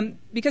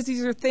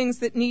these are things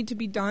that need to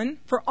be done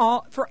for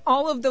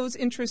all of those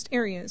interest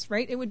areas,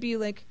 right? It would be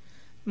like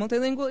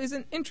multilingual is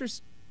an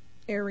interest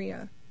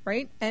area,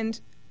 right?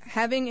 And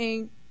having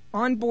a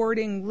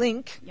onboarding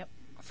link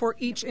for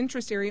each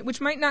interest area,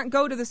 which might not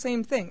go to the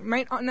same thing. It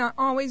might not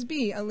always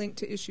be a link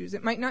to issues.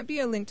 It might not be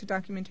a link to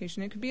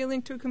documentation. It could be a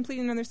link to a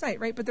completely another site,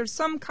 right? But there's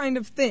some kind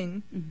of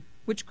thing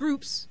which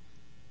groups,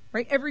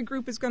 right? Every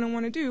group is going to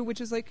want to do, which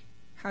is like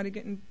how to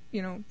get in,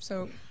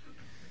 so.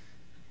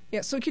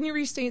 Yeah, so can you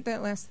restate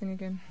that last thing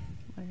again?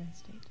 What did I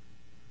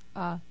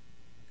state?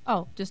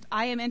 Just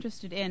I am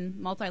interested in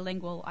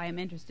multilingual. I am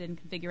interested in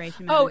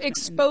configuration management.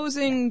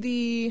 Exposing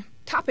the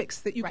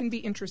topics that you can be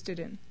interested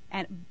in.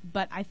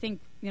 But I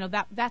think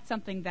that's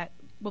something that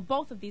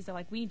both of these are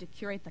like we need to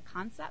curate the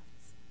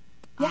concepts.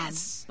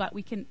 Yes, but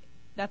we can.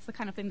 That's the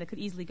kind of thing that could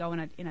easily go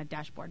in a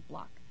dashboard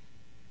block.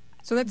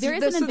 So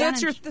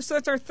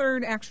that's our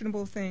third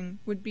actionable thing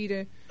would be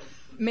to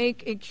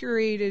make a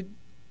curated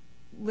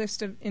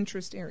list of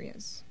interest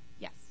areas.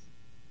 Yes.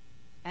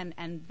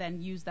 And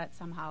then use that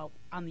somehow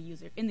on the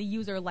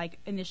user like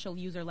initial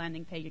user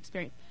landing page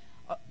experience.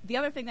 The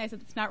other thing that I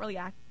said it's not really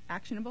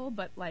actionable,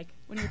 but like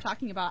when you're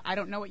talking about I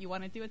don't know what you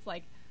want to do, it's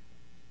like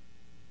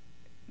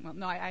well,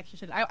 no, I actually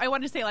should. I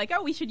wanted to say like,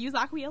 we should use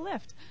Acquia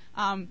Lift.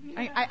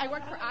 I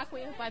work for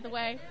Acquia, by the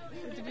way.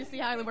 Did you see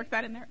how I worked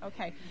that in there?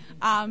 Okay.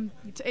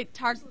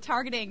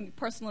 Targeting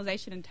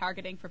personalization and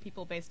targeting for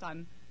people based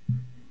on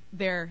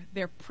their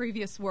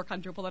previous work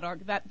on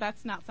Drupal.org.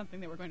 That's not something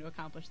that we're going to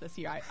accomplish this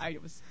year. I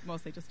was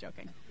mostly just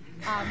joking.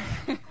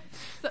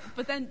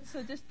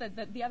 So just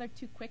the other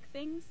two quick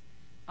things.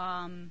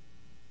 Alex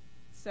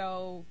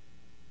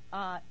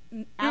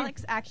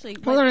actually.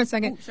 Hold on a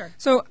second. Oh, sure.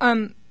 So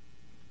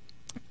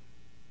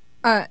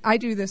I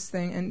do this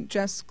thing, and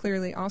Jess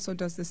clearly also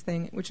does this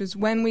thing, which is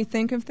when we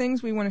think of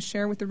things we want to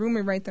share with the room,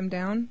 we write them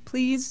down.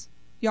 Please,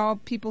 y'all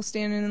people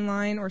standing in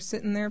line or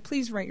sitting there,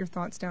 please write your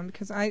thoughts down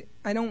because I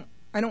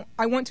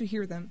want to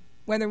hear them,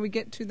 whether we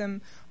get to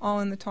them all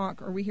in the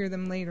talk or we hear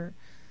them later.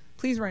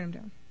 Please write them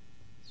down.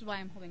 This is why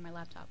I'm holding my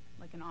laptop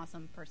like an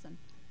awesome person.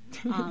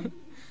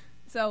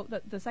 So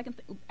the second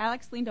thing,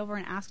 Alex leaned over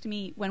and asked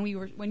me when you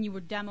were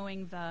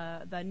demoing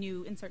the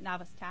new Insert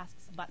Novice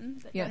Tasks button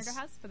that Editor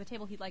has for the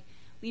table, he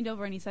leaned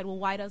over and he said, well,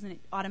 why doesn't it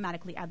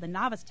automatically add the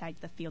novice tag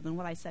to the field? And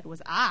what I said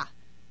was,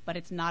 but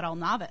it's not all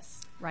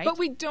novice, right? But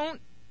we don't.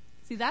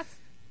 See, that's...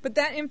 But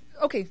that...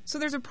 okay, so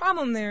there's a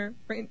problem there,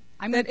 right?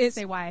 I'm going to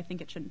say why I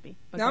think it shouldn't be.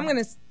 Now I'm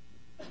going to...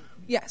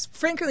 Yes,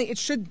 frankly, it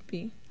should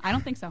be. I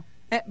don't think so.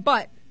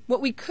 But what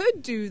we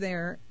could do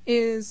there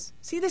is...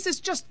 See, this is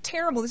just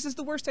terrible. This is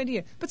the worst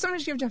idea. But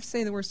sometimes you have to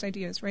say the worst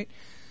ideas, right?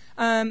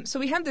 So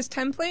we have this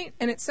template,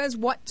 and it says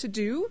what to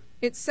do.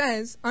 It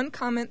says,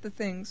 uncomment the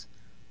things.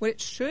 What it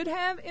should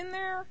have in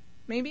there,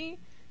 maybe,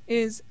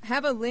 is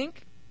have a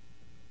link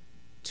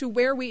to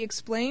where we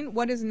explain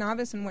what is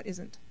novice and what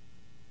isn't.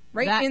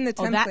 Right in the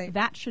template.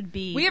 That should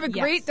be... We have a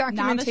great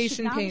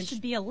documentation page. Novice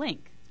should be a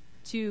link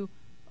to...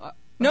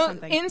 No,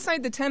 something.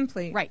 Inside the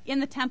template. Right, in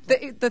the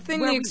template. The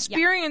thing the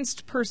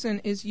experienced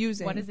person is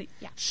using what is it?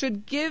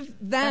 should give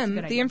them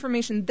the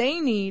information they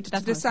need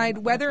to decide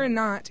whether or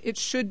not it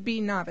should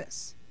be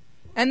novice.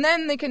 And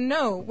then they can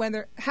know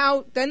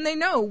then they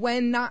know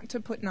when not to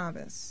put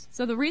novice.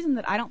 So the reason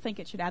that I don't think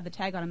it should add the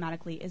tag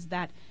automatically is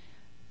that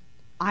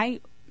and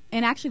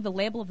actually the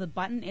label of the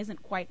button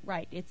isn't quite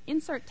right. It's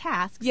insert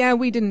tasks. Yeah,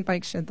 we didn't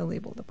bike shed the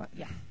label of the button.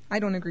 Yeah. I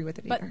don't agree with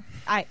it either.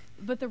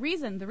 But the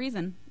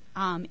reason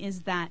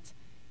is that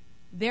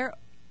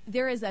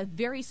there is a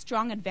very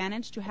strong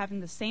advantage to having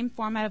the same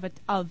format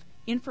of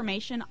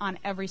information on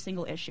every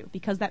single issue,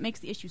 because that makes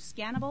the issue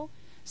scannable.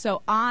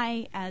 So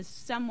I, as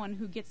someone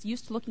who gets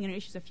used to looking at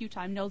issues a few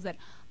times, knows that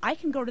I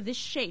can go to this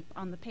shape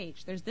on the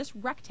page. There's this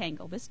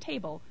rectangle, this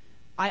table.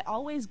 I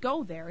always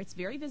go there. It's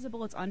very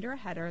visible. It's under a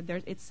header.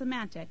 It's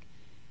semantic.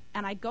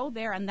 And I go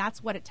there, and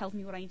that's what it tells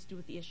me what I need to do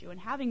with the issue. And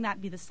having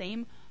that be the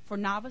same for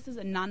novices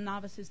and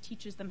non-novices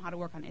teaches them how to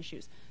work on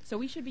issues. So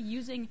we should be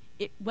using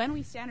it when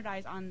we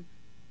standardize on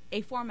a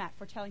format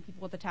for telling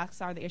people what the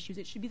tasks are, the issues.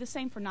 It should be the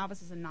same for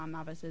novices and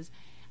non-novices.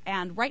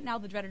 And right now,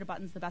 the dreaded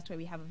button is the best way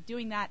we have of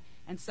doing that.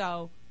 And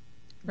so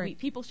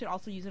people should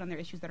also use it on their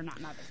issues that are not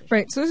novice issues.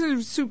 Right. So this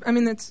is super. I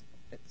mean, it's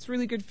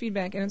really good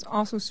feedback, and it's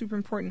also super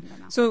important.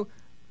 So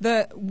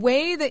the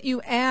way that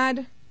you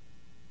add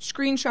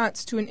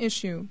screenshots to an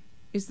issue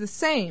is the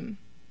same,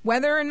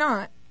 whether or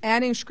not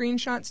adding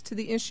screenshots to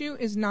the issue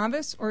is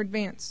novice or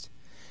advanced.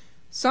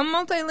 Some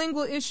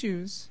multilingual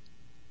issues,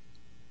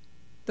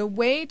 the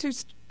way to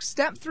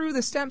step through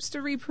the steps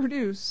to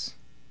reproduce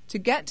to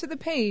get to the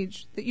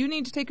page that you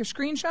need to take a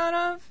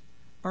screenshot of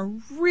are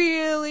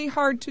really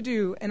hard to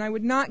do, and I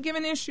would not give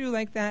an issue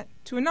like that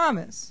to a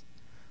novice.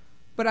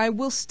 But I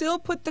will still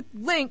put the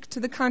link to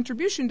the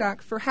contribution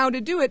doc for how to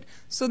do it,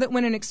 so that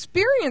when an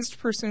experienced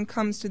person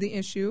comes to the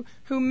issue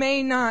who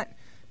may not,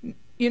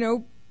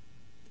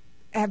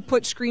 have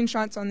put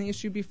screenshots on the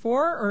issue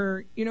before,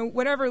 or,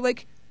 whatever,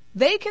 like,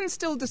 they can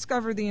still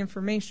discover the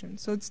information.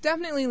 So it's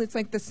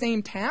like the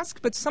same task,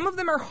 but some of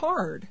them are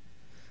hard.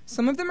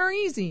 Some of them are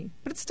easy,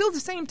 but it's still the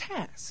same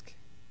task.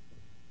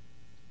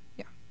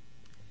 Yeah.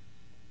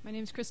 My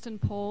name's Kristen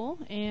Pohl,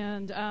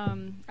 and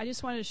I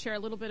just wanted to share a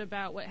little bit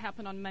about what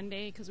happened on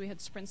Monday, because we had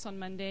sprints on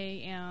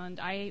Monday, and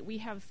we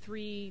have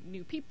 3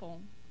 new people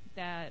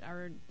that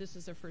this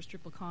is their first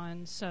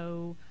DrupalCon,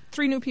 so...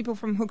 3 new people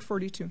from Hook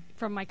 42.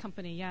 From my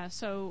company, yeah.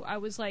 So I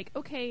was like,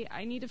 okay,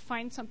 I need to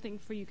find something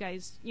for you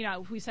guys.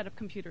 We set up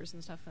computers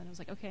and stuff, and I was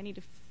like, okay, I need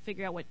to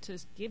figure out what to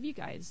give you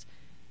guys,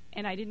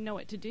 and I didn't know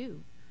what to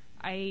do.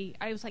 I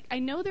was like, I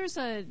know there's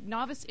a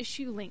novice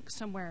issue link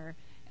somewhere,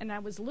 and I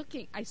was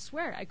looking. I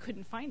swear I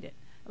couldn't find it.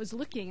 I was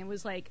looking and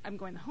was like, I'm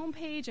going to the home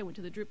page. I went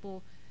to the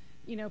Drupal,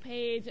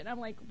 page, and I'm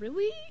like,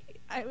 really?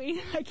 I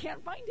mean, I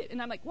can't find it.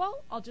 And I'm like,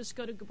 well, I'll just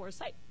go to Gabor's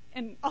site,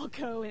 and I'll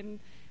go, and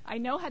I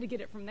know how to get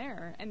it from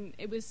there. And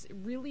it was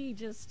really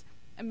just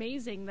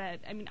amazing that,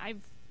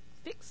 I've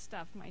fixed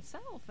stuff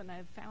myself, and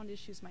I've found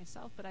issues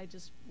myself, but I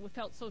just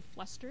felt so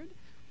flustered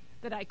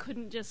that I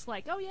couldn't just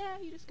oh yeah,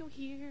 you just go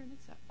here and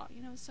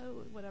it's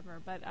so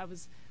whatever. But I would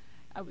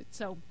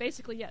so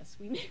basically yes,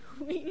 we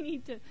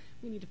need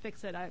to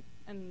fix it.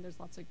 And there's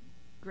lots of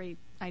great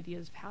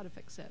ideas of how to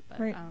fix it. But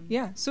right.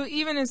 Yeah. So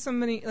even as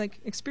somebody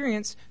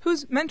experienced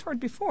who's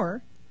mentored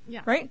before,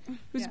 yeah, right?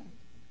 Who's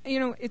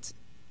it's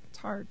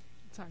hard.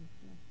 It's hard.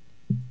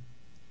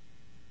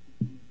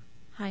 Yeah.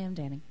 Hi, I'm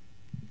Danny.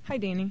 Hi,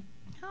 Danny.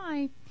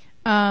 Hi.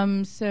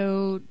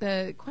 So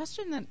the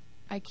question that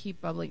I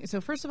keep bubbling. So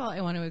first of all,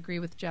 I want to agree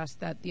with Jess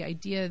that the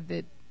idea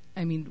that,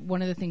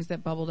 one of the things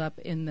that bubbled up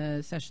in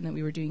the session that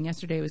we were doing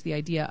yesterday was the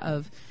idea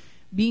of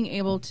being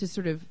able to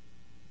sort of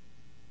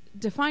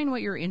define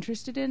what you're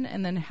interested in,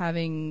 and then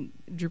having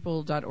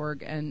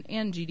Drupal.org and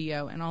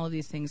GDO and all of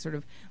these things sort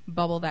of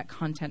bubble that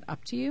content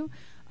up to you.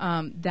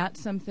 That's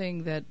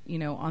something that,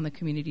 on the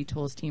community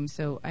tools team,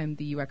 so I'm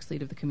the UX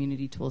lead of the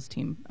community tools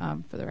team,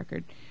 for the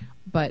record.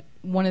 But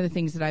one of the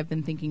things that I've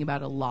been thinking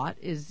about a lot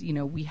is,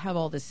 we have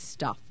all this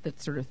stuff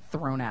that's sort of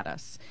thrown at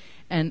us.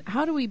 And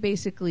how do we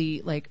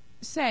basically,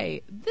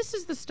 say, this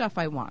is the stuff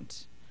I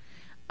want?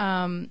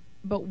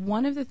 But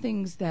one of the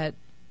things that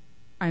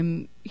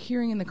I'm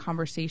hearing in the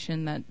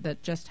conversation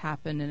that just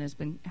happened and has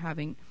been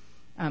happening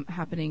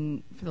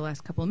for the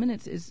last couple of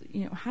minutes is,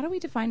 how do we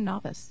define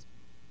novice?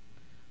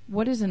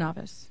 What is a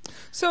novice?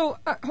 So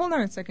hold on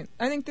a second.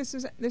 I think this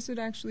would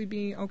actually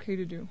be okay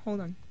to do.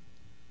 Hold on.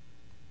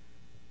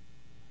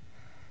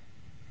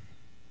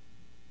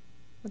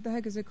 What the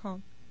heck is it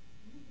called?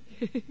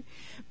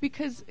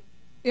 Because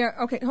yeah,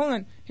 okay, hold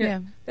on.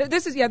 Here. Yeah.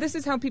 This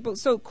is how people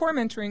core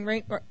mentoring,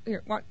 right?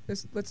 Here,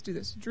 let's do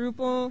this.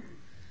 Drupal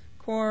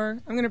core.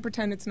 I'm going to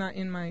pretend it's not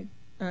in my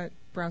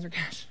browser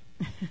cache.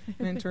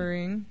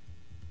 Mentoring.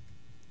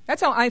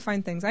 That's how I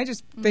find things.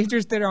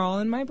 They're all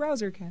in my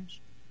browser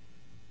cache.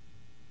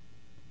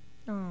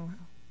 Oh,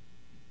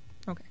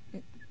 okay.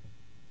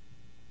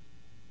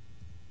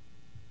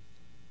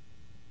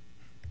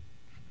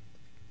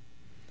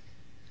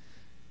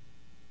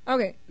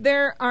 Okay,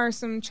 there are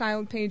some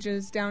child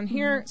pages down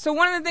here. Mm-hmm. So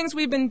one of the things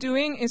we've been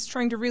doing is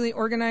trying to really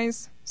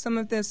organize some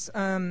of this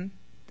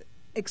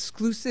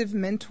exclusive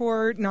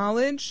mentor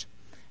knowledge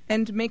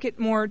and make it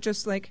more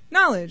just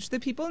knowledge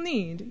that people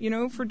need,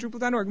 for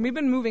Drupal.org. We've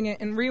been moving it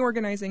and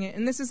reorganizing it.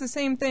 And this is the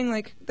same thing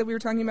that we were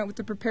talking about with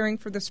the preparing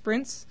for the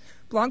sprints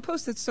blog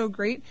post that's so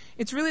great.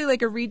 It's really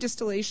like a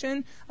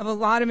redistillation of a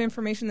lot of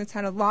information that's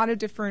had a lot of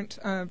different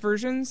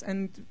versions.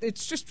 And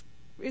it's just,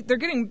 they're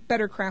getting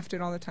better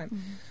crafted all the time.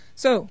 Mm-hmm.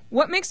 So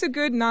what makes a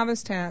good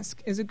novice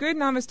task is a good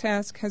novice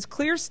task has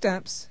clear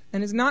steps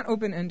and is not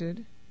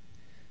open-ended,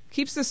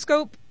 Keeps the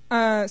scope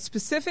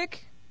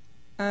specific.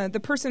 The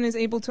person is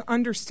able to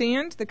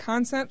understand the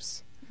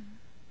concepts.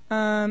 The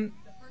person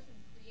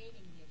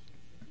creating the issue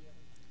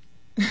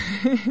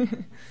should be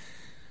able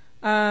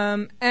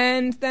to.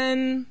 And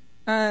then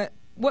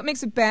what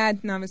makes a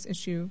bad novice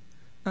issue?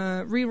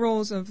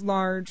 Rerolls of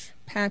large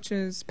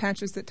patches,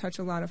 patches that touch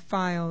a lot of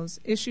files,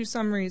 issue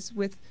summaries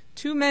with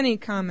too many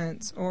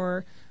comments,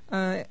 or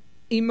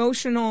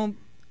emotional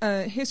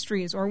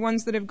histories, or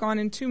ones that have gone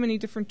in too many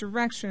different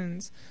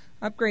directions,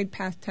 upgrade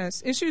path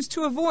tests, issues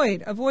to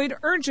avoid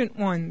urgent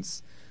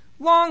ones,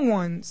 long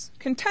ones,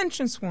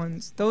 contentious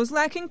ones, those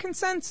lacking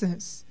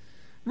consensus,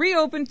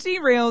 reopened,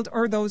 derailed,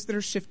 or those that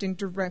are shifting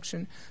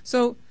direction.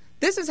 So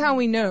this is how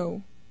we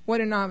know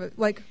what a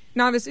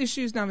novice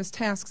issues, novice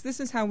tasks. This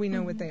is how we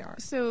know what they are.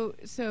 So,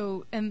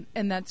 and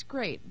that's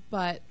great.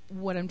 But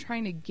what I'm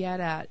trying to get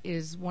at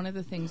is one of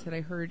the things that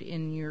I heard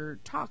in your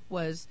talk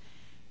was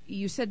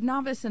you said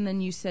novice and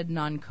then you said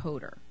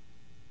non-coder.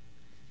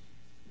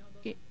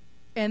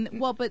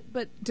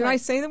 Did I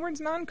say the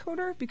words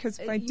non-coder? Because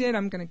if I did,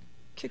 I'm going to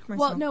kick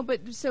myself. Well, no,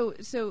 but so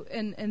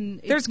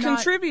and there's it's not,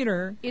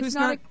 contributor. It's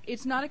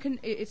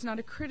not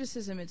a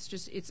criticism.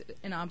 It's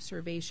an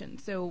observation.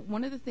 So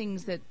one of the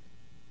things that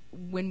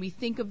when we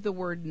think of the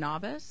word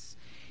novice,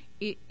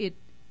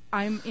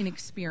 I'm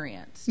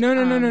inexperienced.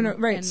 No.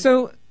 Right.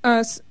 So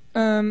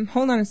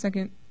hold on a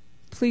second.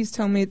 Please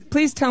tell me. The top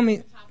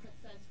that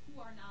says,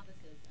 who are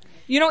novices?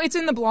 It's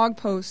in the blog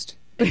post,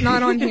 but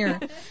not on here.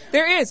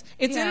 There is.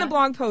 It's in the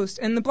blog post,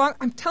 and the blog.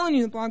 I'm telling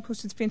you, the blog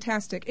post is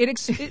fantastic.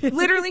 It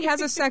literally has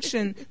a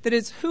section that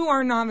is who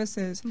are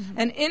novices,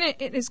 and in it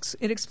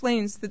it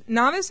explains that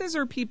novices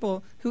are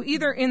people who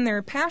either in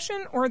their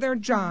passion or their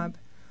job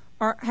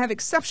have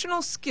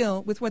exceptional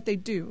skill with what they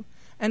do,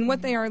 and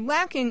what they are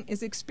lacking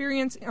is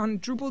experience on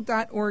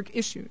Drupal.org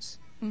issues.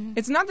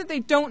 It's not that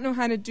they don't know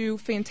how to do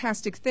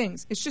fantastic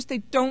things. It's just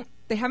they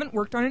haven't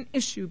worked on an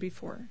issue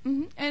before.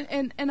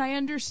 And I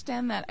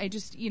understand that. I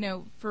just,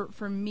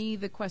 for me,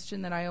 the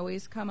question that I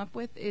always come up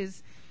with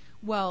is,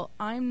 well,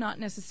 I'm not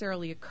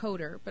necessarily a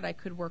coder, but I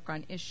could work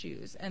on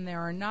issues. And there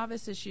are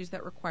novice issues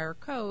that require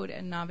code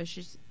and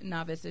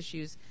novice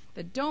issues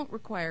that don't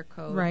require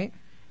code. Right.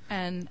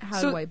 And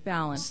how do I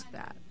balance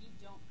that? We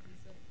don't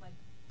consider,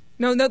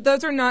 No,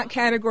 those are not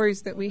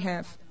categories that we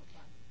have.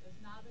 there's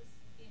novice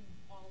in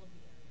all of the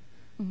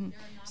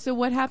areas. So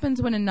what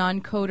happens when a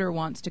non-coder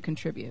wants to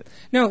contribute?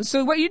 No,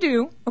 so what you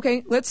do,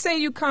 okay, let's say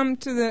you come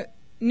to the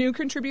new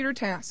contributor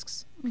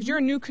tasks, because you're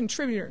a new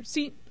contributor.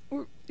 See,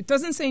 it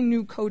doesn't say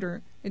new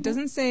coder. It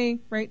doesn't say,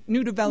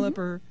 new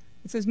developer.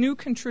 It says new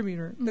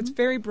contributor. That's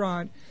very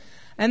broad.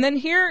 And then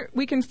here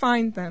we can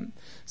find them.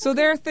 So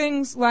there are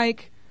things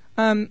like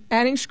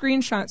adding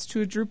screenshots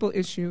to a Drupal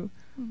issue,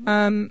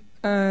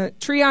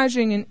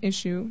 triaging an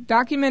issue,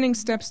 documenting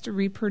steps to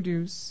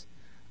reproduce,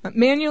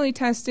 manually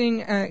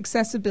testing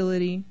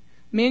accessibility,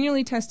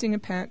 manually testing a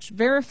patch,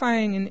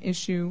 verifying an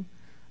issue,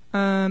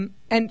 and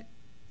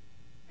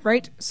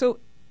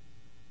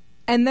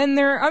then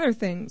there are other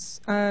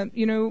things,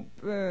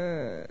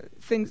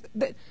 things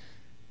that.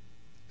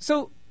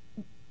 So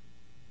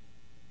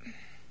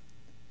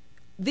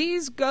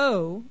these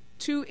go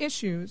to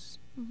issues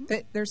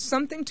that there's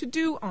something to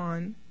do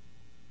on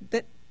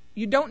that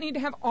you don't need to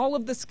have all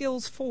of the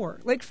skills for.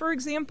 Like, for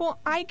example,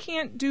 I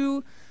can't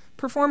do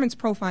performance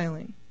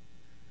profiling,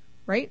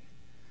 right?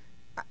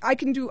 I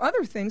can do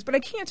other things, but I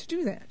can't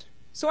do that.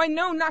 So I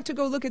know not to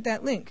go look at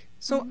that link.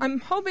 So I'm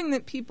hoping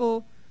that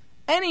people,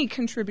 any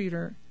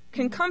contributor,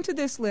 can come to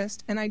this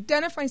list and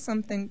identify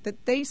something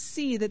that they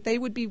see that they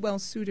would be well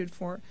suited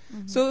for.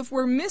 So if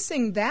we're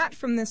missing that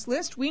from this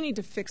list, we need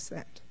to fix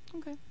that.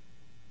 Okay.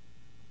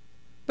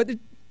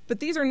 But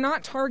these are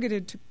not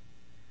targeted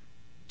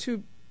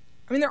to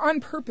they're on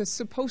purpose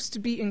supposed to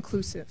be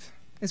inclusive,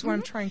 is what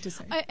I'm trying to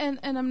say.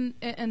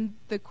 And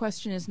the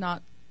question is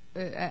not.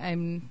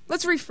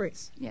 Let's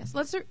rephrase. Yes,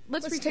 let's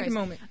rephrase. Take a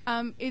moment.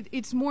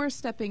 It's more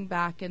stepping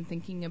back and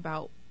thinking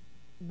about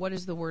what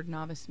does the word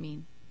novice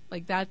mean.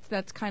 Like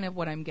that's kind of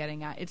what I'm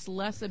getting at. It's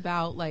less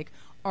about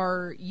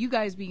are you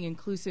guys being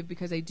inclusive,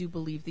 because I do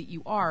believe that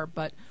you are,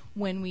 but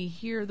when we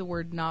hear the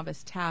word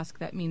novice task,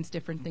 that means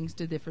different things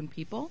to different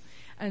people.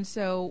 And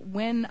so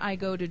when I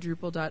go to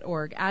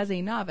Drupal.org as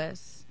a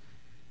novice,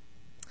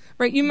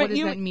 right, what does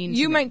that mean?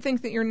 You might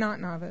think that you're not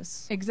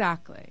novice.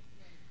 Exactly.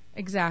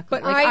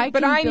 But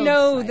I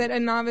know that a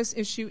novice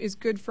issue is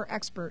good for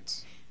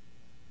experts.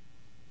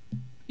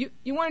 You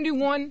want to do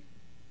one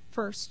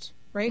first,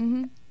 right?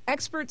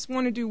 Experts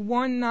want to do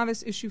one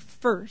novice issue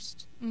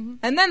first, and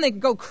then they can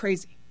go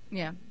crazy.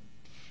 Yeah.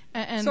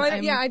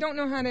 I don't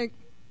know how to.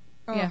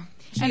 Oh, yeah.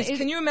 Geez,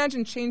 can you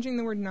imagine changing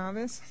the word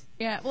novice?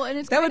 Yeah. Well,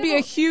 and that would be a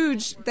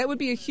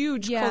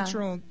huge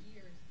cultural.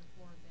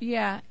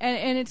 Yeah,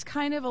 and it's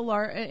kind of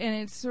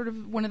and it's sort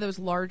of one of those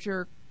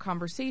larger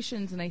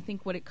conversations, and I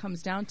think what it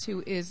comes down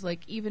to is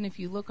even if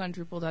you look on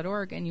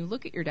Drupal.org and you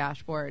look at your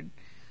dashboard,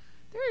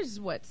 there's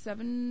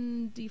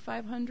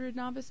 7,500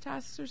 novice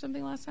tasks or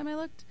something last time I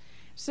looked.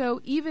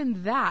 So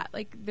even that,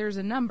 there's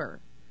a number.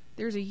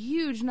 there's a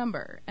huge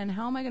number, and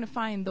how am I going to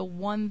find the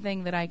one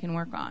thing that I can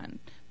work on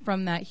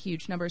from that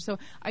huge number? So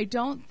I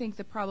don't think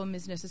the problem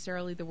is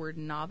necessarily the word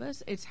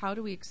novice. It's how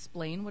do we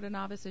explain what a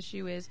novice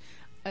issue is,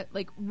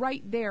 like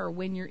right there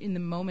when you're in the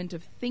moment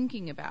of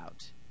thinking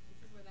about,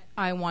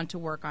 I want to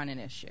work on an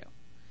issue.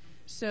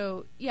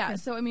 So, yeah,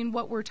 so I mean,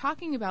 what we're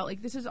talking about,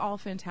 like, this is all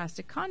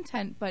fantastic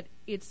content, but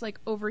it's like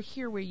over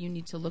here where you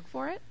need to look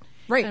for it.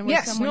 Right. And where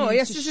Yes. someone No. needs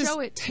Yes. to This show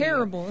is it to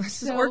terrible. you. It's,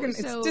 So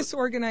it's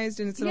disorganized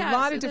and it's in a yeah,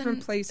 lot so of different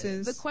then,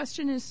 places. The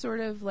question is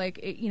sort of like,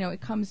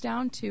 it comes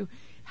down to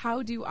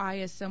how do I,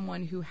 as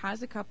someone who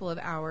has a couple of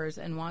hours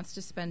and wants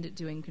to spend it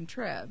doing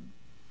contrib,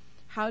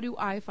 how do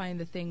I find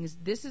the things,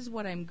 this is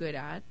what I'm good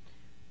at,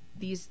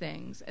 these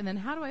things, and then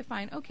how do I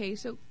find, okay,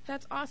 so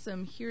that's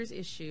awesome, here's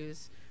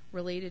issues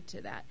related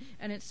to that.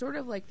 And it's sort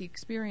of like the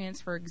experience,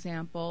 for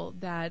example,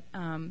 that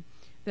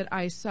that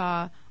I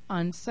saw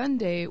on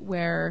Sunday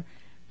where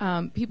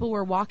people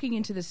were walking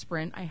into the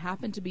sprint. I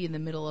happened to be in the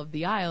middle of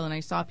the aisle, and I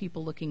saw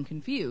people looking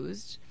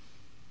confused.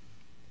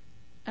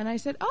 And I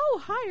said,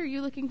 oh, hi, are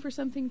you looking for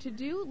something to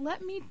do?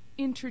 Let me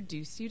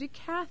introduce you to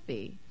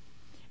Kathy.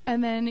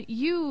 And then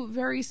you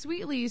very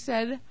sweetly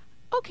said,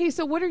 okay,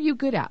 so what are you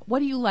good at? What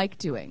do you like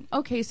doing?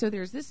 Okay, so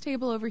there's this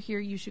table over here.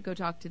 You should go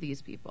talk to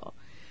these people.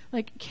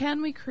 Like,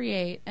 can we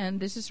create, and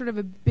this is sort of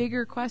a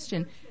bigger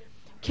question,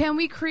 can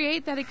we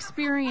create that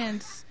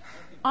experience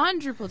on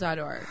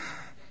Drupal.org?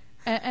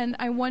 And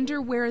I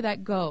wonder where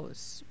that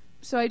goes.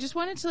 So I just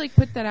wanted to, like,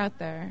 put that out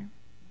there.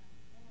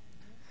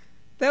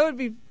 That would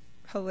be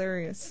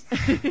hilarious.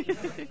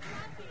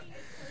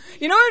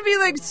 You know what would be,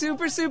 like,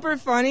 super, super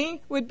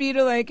funny? Would be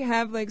to, like,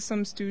 have, like,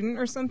 some student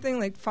or something,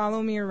 like,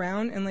 follow me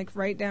around and, like,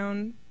 write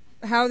down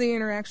how the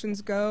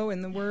interactions go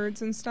and the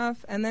words and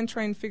stuff, and then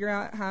try and figure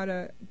out how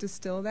to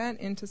distill that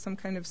into some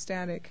kind of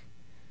static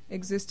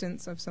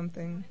existence of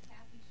something.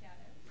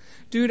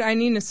 Dude, I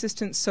need an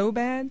assistant so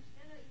bad.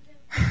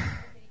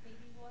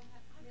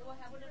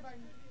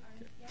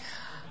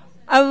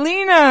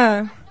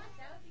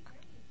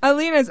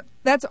 Alina's,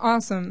 that's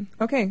awesome.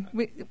 Okay,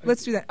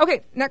 let's do that.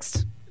 Okay,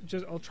 next.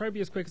 I'll try to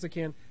be as quick as I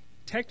can.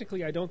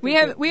 Technically, I don't We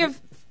think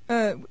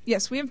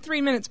have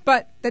 3 minutes,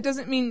 but that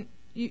doesn't mean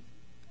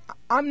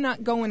I'm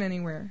not going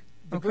anywhere.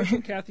 The Okay.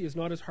 virtual Kathy is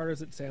not as hard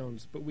as it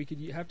sounds, but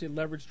you have to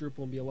leverage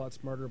Drupal and be a lot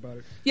smarter about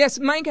it. Yes,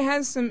 Mike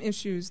has some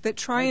issues that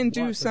try and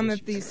do Lots of some of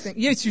issues. these things.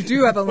 Yes, you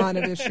do have a lot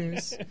of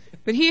issues.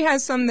 But he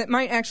has some that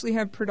might actually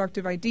have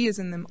productive ideas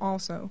in them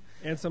also.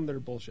 And some that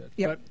are bullshit.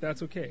 Yep. But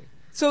that's okay.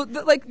 So,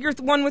 like, you're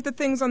the one with the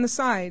things on the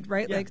side,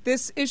 right? Yeah. Like,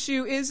 this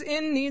issue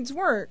needs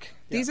work.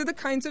 These Yeah. are the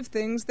kinds of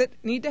things that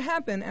need to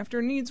happen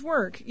after needs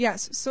work.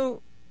 Yes,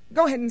 so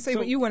go ahead and say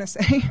what you want to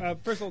say.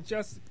 First of all,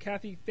 Jess,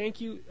 Kathy,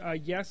 thank you.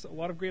 Yes, a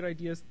lot of great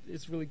ideas.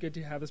 It's really good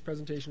to have this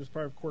presentation as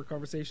part of Core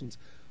Conversations.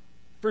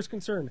 First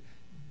concern,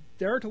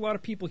 there aren't a lot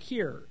of people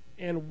here.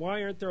 And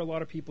why aren't there a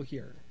lot of people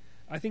here?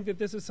 I think that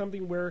this is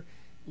something where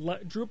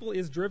Drupal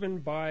is driven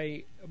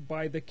by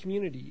the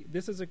community.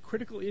 This is a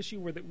critical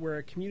issue where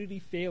a community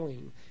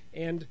failing.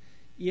 And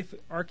if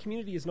our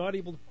community is not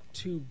able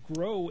to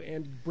grow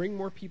and bring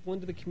more people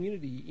into the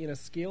community in a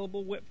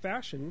scalable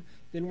fashion,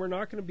 then we're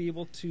not going to be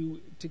able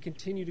to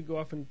continue to go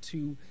off and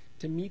to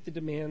meet the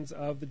demands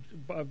of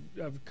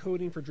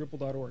coding for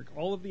Drupal.org.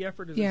 All of the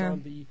effort is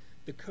on the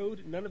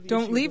code. None of the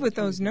Don't issues leave on with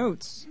the those community.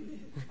 notes.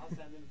 I'll send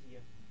them to you.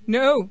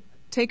 No.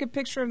 Take a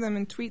picture of them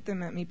and tweet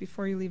them at me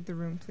before you leave the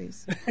room,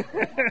 please. Give them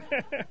to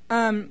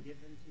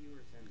you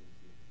or send them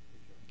to you?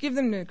 Which one? Give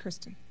them to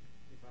Kristen.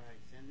 If I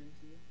send them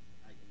to you,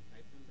 I can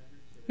type them better?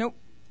 So Nope.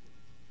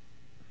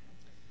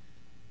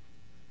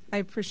 I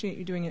appreciate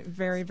you doing it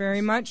very,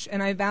 very much,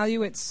 and I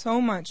value it so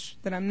much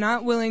that I'm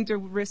not willing to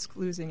risk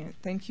losing it.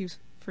 Thank you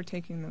for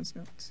taking those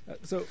notes.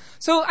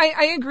 So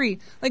I agree.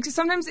 Like,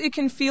 sometimes it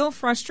can feel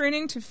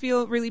frustrating to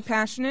feel really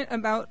passionate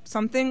about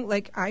something,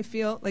 like I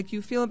feel, like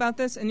you feel about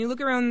this, and you look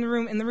around the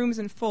room, and the room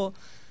isn't full.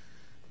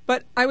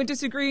 But I would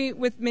disagree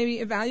with maybe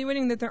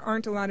evaluating that there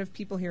aren't a lot of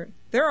people here.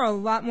 There are a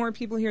lot more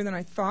people here than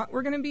I thought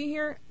were going to be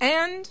here,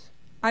 and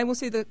I will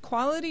say the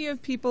quality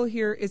of people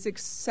here is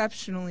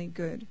exceptionally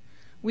good.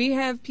 We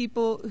have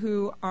people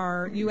who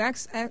are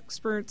UX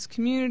experts,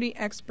 community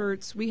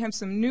experts. We have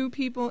some new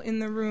people in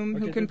the room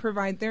who can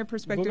provide their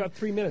perspective. We've got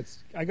 3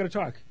 minutes. I got to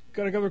talk.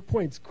 Got to cover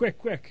points. Quick.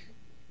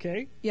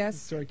 Okay? Yes.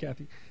 Sorry,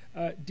 Kathy.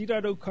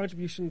 D.O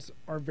contributions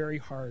are very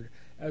hard.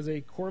 As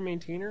a core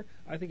maintainer,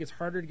 I think it's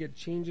harder to get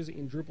changes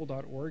in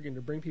Drupal.org and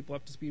to bring people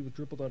up to speed with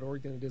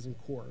Drupal.org than it is in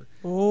core.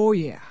 Oh,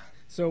 yeah.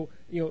 So,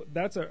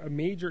 that's a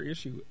major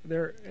issue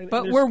there.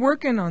 But we're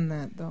working on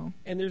that, though.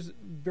 And there's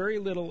very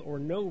little or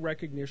no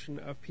recognition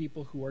of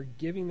people who are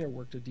giving their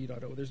work to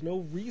D.O. There's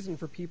no reason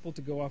for people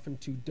to go off and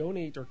to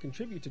donate or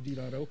contribute to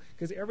D.O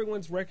because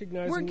everyone's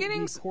recognizing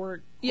the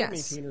core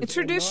maintainers. Yes.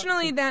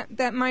 Traditionally,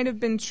 that might have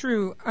been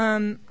true.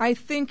 I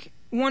think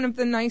one of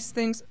the nice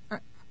things, I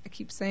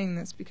keep saying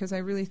this because I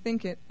really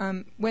think it,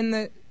 when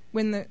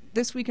the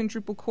This Week in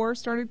Drupal Core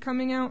started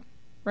coming out,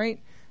 right?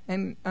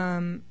 And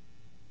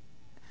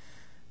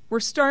we're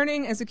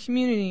starting as a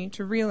community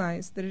to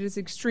realize that it is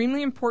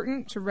extremely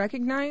important to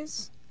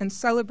recognize and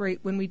celebrate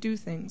when we do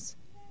things,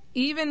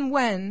 even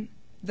when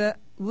the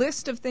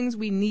list of things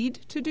we need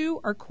to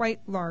do are quite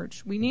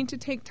large. We need to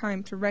take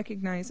time to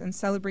recognize and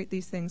celebrate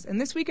these things. And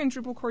this weekend,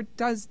 Drupal Core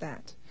does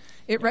that.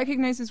 It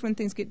recognizes when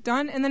things get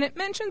done, and then it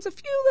mentions a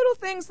few little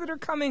things that are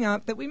coming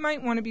up that we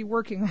might want to be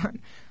working on,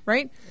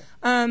 right?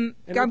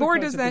 Gabor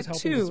does that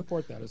too.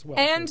 Support that as well,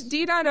 and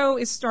D.O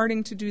is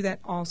starting to do that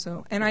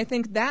also. And I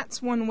think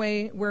that's one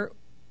way where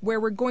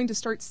we're going to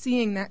start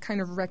seeing that kind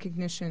of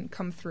recognition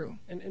come through.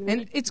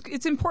 And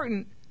it's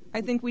important. I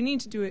think we need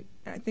to do it.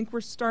 I think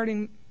we're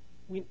starting.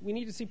 We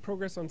need to see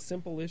progress on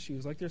simple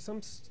issues. Like there's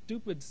some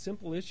stupid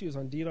simple issues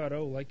on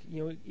D.O, like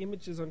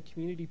images on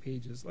community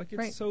pages. Like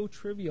it's so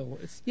trivial.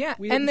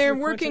 And they're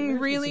working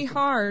really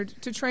hard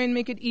to try and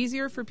make it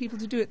easier for people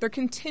to do it. They're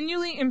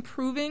continually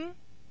improving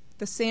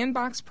the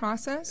sandbox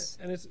process.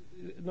 And it's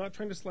not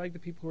trying to slag the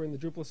people who are in the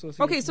Drupal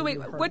Association. Okay, so wait,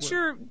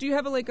 do you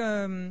have like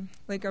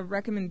a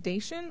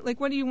recommendation? Like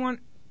what do you want?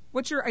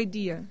 What's your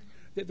idea?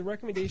 The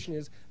recommendation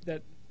is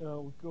that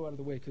we'll go out of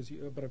the way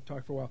but I've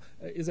talked for a while.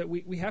 Is that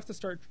we have to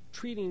start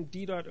treating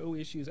D.O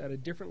issues at a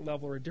different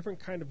level or a different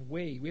kind of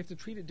way. We have to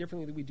treat it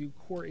differently than we do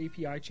core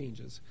API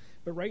changes.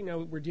 But right now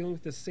we're dealing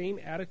with the same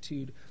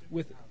attitude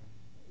with,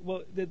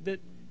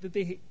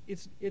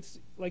 it's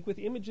like with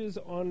images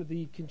on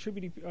the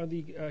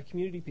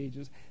community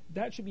pages.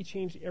 That should be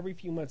changed every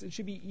few months. It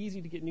should be easy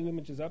to get new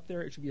images up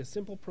there. It should be a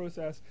simple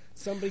process.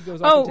 Somebody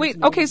goes. Oh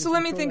wait, okay. So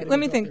let me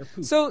think.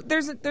 So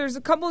there's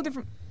a couple of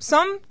different.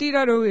 Some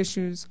D.O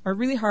issues are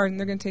really hard, and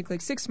they're going to take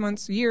like 6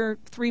 months, a year,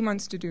 3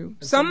 months to do.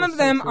 And some of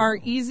them are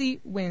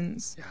easy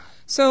wins. Yeah.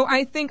 So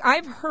I think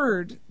I've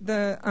heard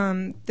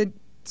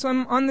So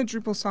I'm on the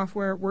Drupal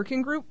software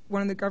working group,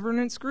 one of the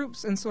governance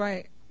groups, and so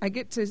I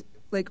get to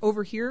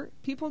overhear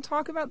people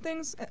talk about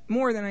things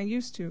more than I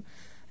used to.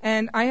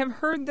 And I have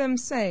heard them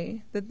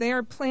say that they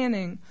are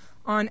planning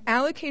on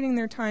allocating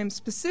their time,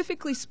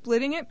 specifically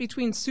splitting it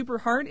between super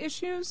hard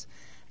issues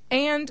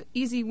and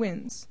easy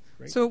wins.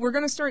 Great. So we're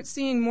going to start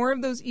seeing more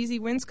of those easy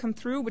wins come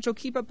through, which will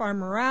keep up our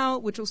morale,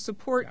 which will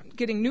support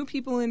getting new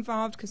people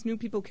involved because new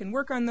people can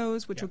work on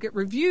those, which will get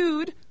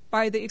reviewed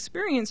by the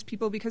experienced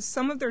people because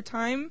some of their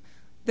time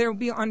they'll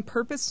be on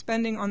purpose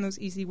spending on those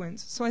easy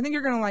wins. So I think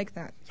you're going to like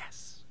that.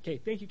 Yes. Okay,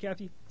 thank you,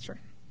 Kathy. Sure.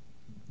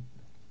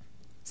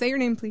 Say your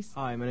name, please.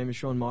 Hi, my name is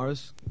Sean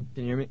Morris.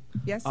 Can you hear me?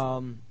 Yes.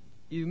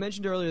 You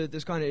mentioned earlier that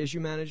this kind of issue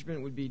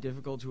management would be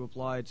difficult to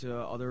apply to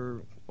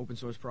other open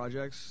source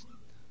projects,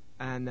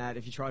 and that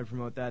if you try to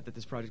promote that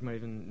this project might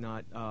even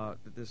not,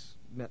 that this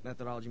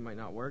methodology might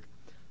not work.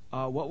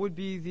 What would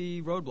be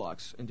the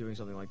roadblocks in doing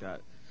something like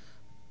that?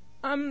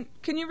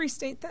 Can you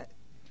restate that?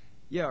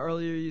 Yeah,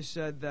 earlier you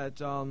said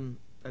that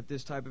at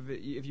this type of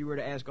if you were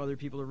to ask other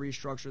people to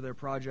restructure their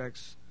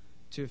projects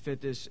to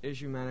fit this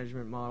issue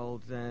management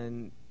model,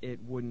 then it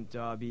wouldn't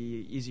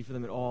be easy for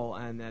them at all,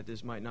 and that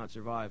this might not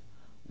survive.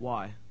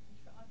 Why?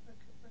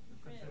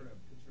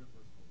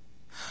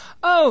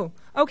 Oh,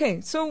 okay.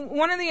 So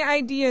one of the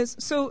ideas,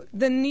 so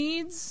the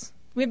needs,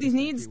 we have these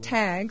needs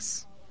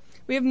tags.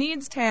 We have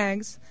needs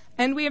tags,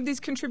 and we have these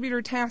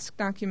contributor task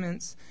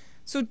documents.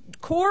 So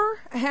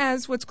core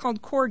has what's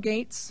called core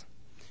gates,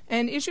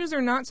 and issues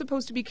are not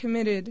supposed to be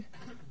committed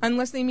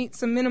unless they meet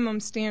some minimum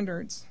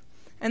standards.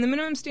 And the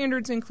minimum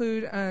standards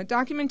include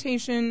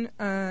documentation,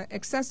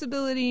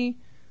 accessibility,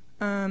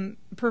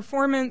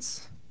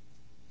 performance,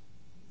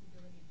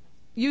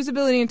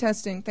 usability and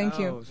testing. Thank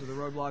you. So the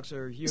roadblocks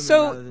are human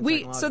rather than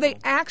technological. So they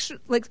actually,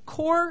 like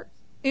core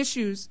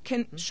issues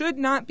should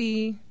not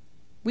be,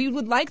 we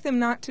would like them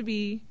not to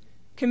be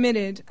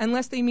committed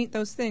unless they meet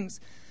those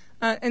things.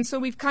 And so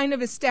we've kind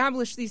of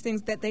established these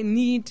things that they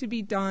need to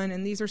be done,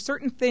 and these are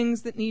certain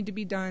things that need to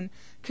be done.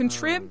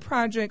 Contrib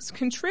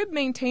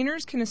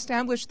maintainers can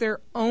establish their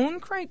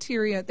own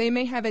criteria. They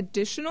may have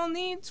additional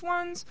needs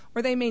ones,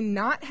 or they may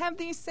not have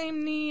these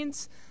same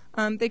needs.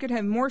 They could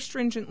have more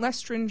stringent, less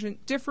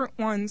stringent, different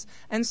ones.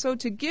 And so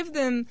to give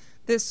them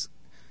this,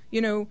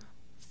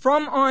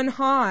 from on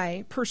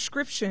high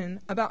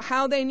prescription about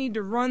how they need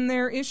to run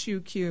their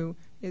issue queue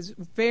is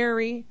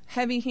very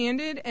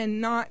heavy-handed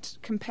and not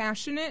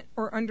compassionate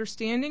or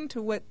understanding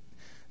to what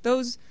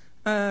those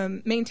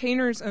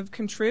maintainers of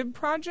contrib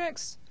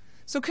projects.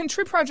 So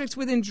contrib projects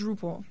within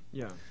Drupal.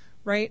 Yeah.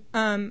 Right?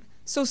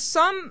 So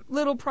some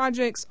little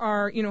projects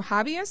are,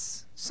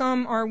 hobbyists.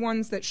 Some are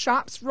ones that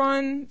shops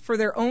run for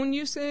their own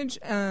usage,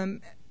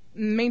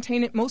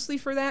 maintain it mostly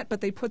for that,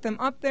 but they put them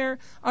up there.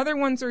 Other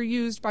ones are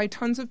used by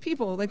tons of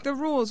people, like the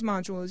rules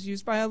module is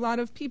used by a lot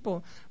of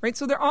people, right?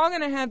 So they're all going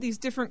to have these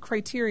different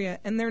criteria,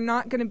 and they're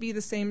not going to be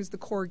the same as the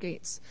core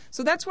gates.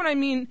 So that's what I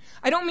mean.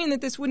 I don't mean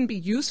that this wouldn't be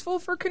useful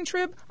for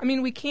contrib. I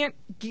mean, we can't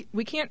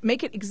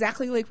make it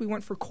exactly like we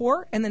want for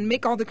core and then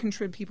make all the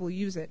contrib people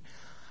use it.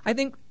 I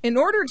think in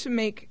order to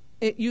make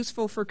it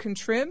useful for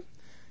contrib,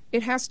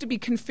 it has to be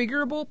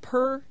configurable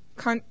per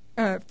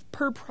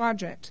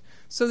project,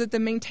 so that the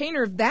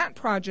maintainer of that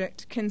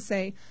project can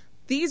say,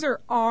 these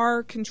are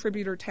our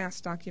contributor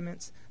task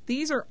documents.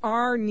 These are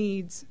our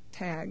needs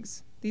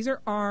tags. These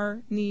are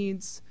our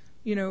needs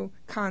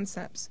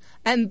concepts.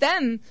 And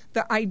then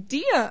the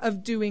idea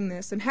of doing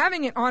this and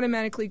having it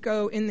automatically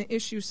go in the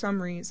issue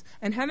summaries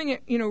and having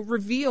it,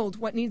 revealed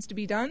what needs to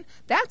be done,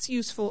 that's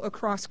useful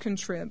across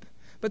contrib.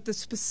 But the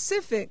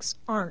specifics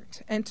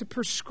aren't. And to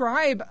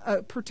prescribe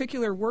a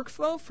particular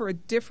workflow for a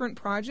different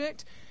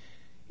project,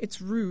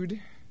 it's rude.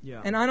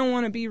 Yeah. And I don't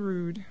want to be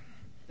rude.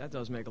 That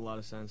does make a lot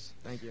of sense.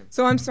 Thank you.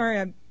 So I'm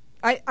sorry.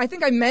 I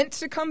think I meant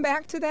to come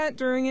back to that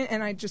during it,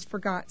 and I just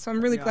forgot. So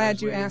I'm really Yeah, I glad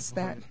was you waiting asked for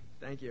that. it.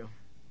 Thank you.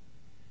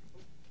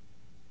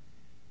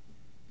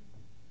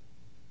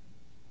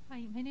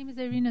 Hi, my name is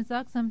Irina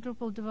Zaks. I'm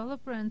Drupal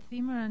developer and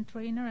themer and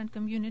trainer and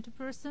community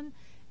person.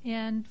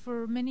 And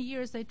for many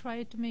years, I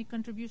tried to make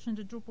contribution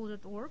to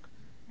Drupal.org,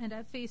 and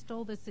I faced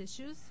all these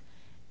issues.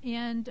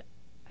 And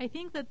I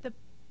think that the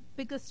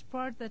biggest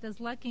part that is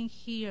lacking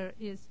here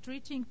is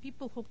treating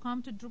people who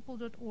come to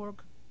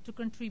Drupal.org to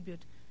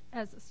contribute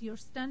as your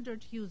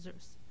standard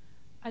users.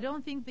 I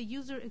don't think the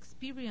user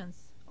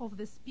experience of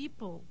these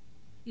people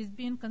is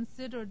being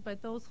considered by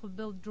those who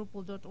build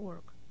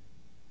Drupal.org.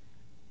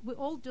 We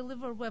all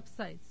deliver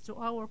websites to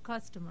our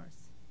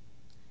customers,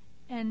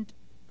 and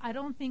I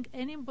don't think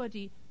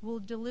anybody will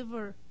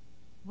deliver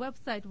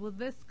website with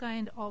this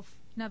kind of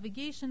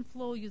navigation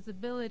flow,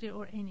 usability,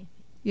 or anything.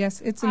 Yes,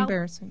 it's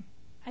embarrassing.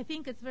 I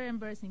think it's very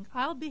embarrassing.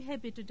 I'll be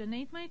happy to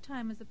donate my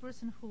time as a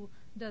person who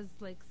does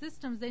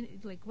systems,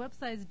 like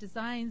websites,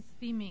 designs,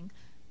 theming.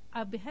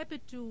 I'll be happy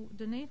to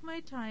donate my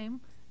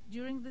time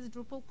during this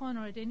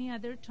DrupalCon or at any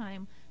other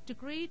time to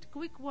create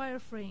quick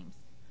wireframes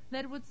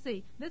that would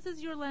say, this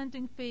is your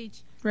landing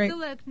page, Right.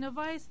 select,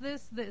 novice,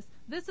 this.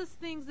 This is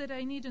things that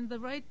I need in the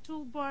right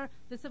toolbar,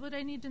 this is what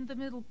I need in the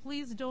middle.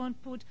 Please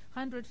don't put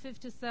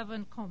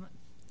 157 comments.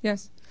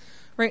 Yes,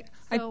 right.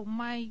 So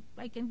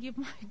I can give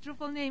my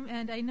Drupal name,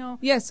 and I know.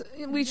 Yes,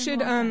 we in should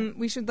long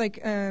we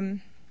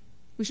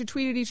should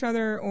tweet at each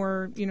other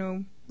or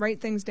write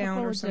things down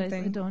or Apologize,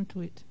 something. I don't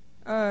tweet.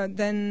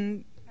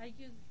 Then I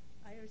use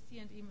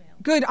IRC and email.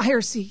 good,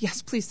 IRC.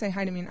 Yes, please say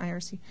hi to me in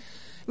IRC.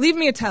 Leave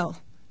me a tell.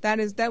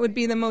 That would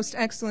be the most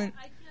excellent.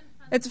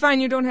 It's fine.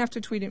 You don't have to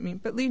tweet at me,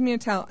 but leave me a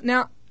tell.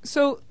 Now,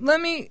 so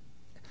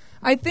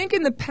I think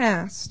in the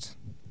past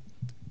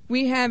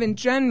we have in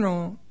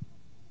general.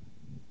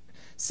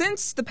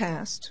 Since the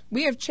past,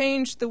 we have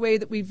changed the way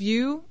that we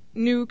view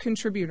new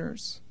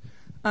contributors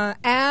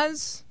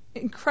as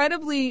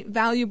incredibly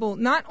valuable,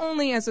 not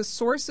only as a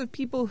source of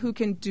people who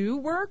can do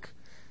work,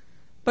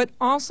 but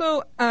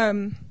also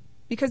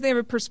because they have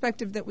a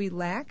perspective that we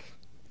lack.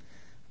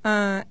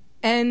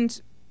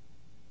 And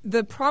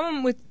the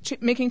problem with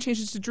making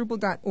changes to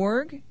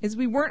Drupal.org is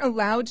we weren't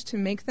allowed to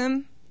make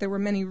them. There were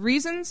many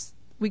reasons.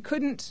 We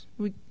couldn't.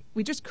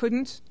 We just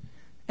couldn't.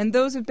 And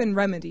those have been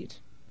remedied.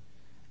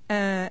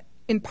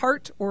 In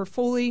part or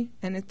fully,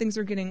 and things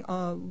are getting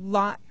a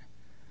lot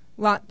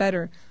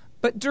better.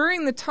 But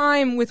during the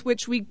time with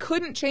which we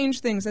couldn't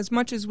change things as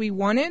much as we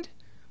wanted,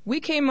 we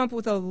came up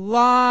with a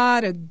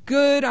lot of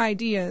good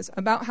ideas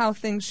about how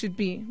things should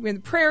be. We had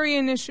the Prairie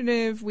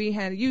Initiative, we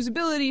had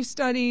usability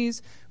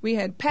studies, we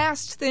had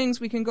past things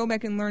we can go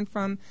back and learn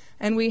from,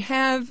 and we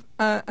have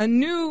a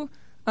new,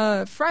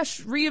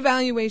 fresh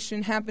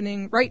reevaluation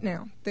happening right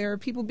now. There are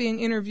people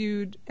being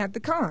interviewed at the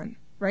con,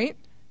 right?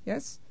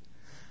 Yes?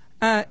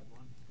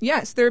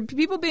 Yes, there are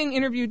people being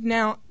interviewed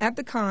now at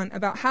the con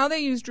about how they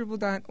use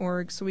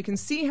Drupal.org so we can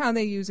see how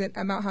they use it,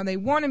 about how they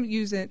want to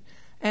use it,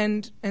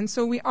 and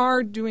so we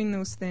are doing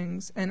those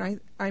things. And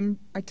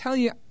I tell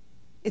you,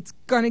 it's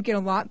going to get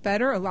a lot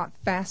better, a lot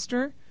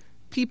faster.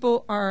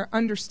 People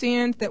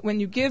understand that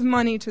when you give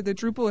money to the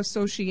Drupal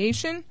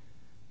Association,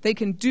 they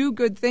can do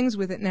good things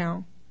with it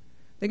now.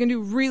 They can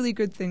do really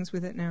good things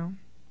with it now.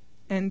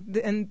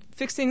 And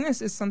fixing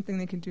this is something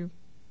they can do.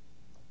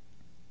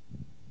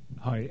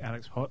 Hi,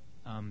 Alex Pott.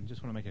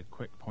 Just want to make a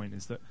quick point,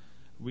 is that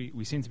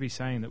we seem to be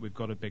saying that we've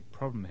got a big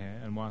problem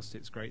here, and whilst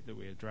it's great that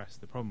we address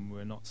the problem,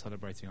 we're not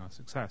celebrating our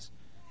success.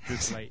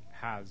 Drupal 8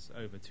 has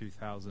over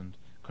 2,000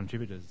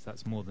 contributors.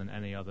 That's more than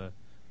any other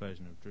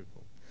version of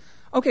Drupal.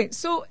 Okay,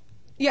 so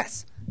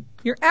yes,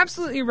 you're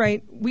absolutely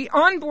right. We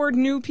onboard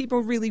new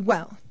people really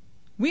well.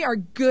 We are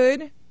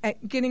good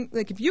at getting,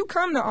 if you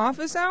come to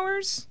office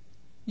hours,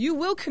 you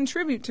will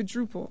contribute to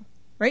Drupal,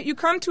 right? You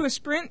come to a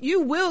sprint,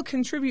 you will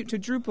contribute to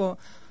Drupal.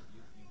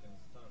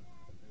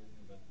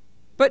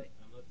 But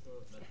I'm not sure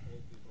that all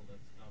people that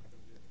start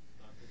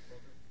this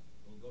project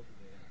will go to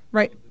the end.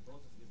 right. The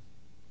process is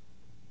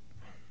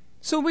hard.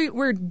 So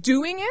we're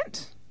doing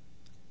it.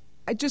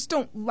 I just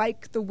don't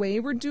like the way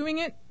we're doing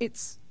it.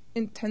 It's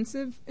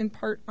intensive in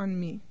part on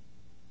me.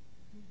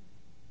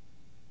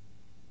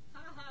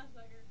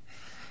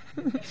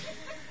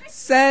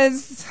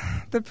 Says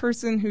the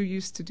person who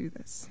used to do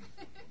this.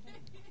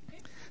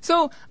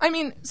 So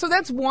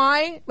that's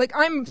why,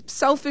 I'm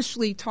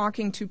selfishly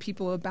talking to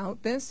people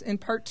about this, in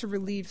part to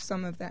relieve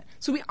some of that.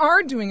 So we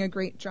are doing a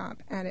great job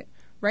at it,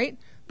 right?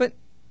 But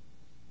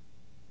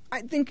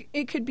I think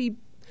it could be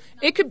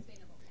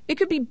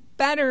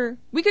better.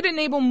 We could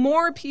enable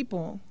more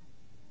people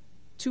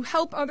to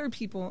help other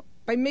people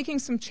by making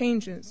some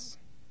changes.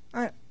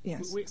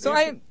 Yes. We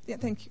have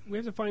thank you. We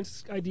have to find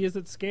ideas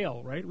that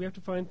scale, right? We have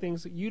to find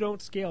things that you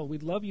don't scale.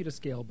 We'd love you to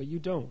scale, but you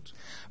don't.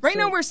 Right So-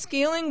 now, we're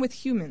scaling with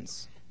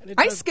humans. And it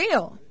I does-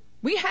 scale.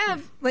 We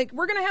have, we're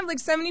going to have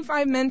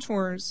 75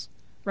 mentors,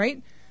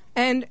 right?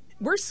 And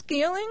we're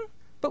scaling,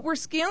 but we're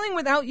scaling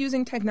without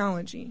using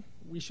technology.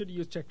 We should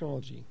use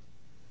technology.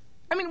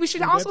 I mean, we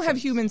should And also have websites.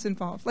 humans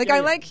involved. Yeah, I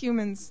yeah. like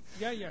humans.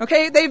 Yeah, yeah.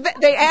 Okay,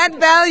 they add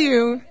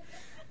value.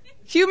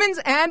 Humans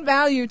add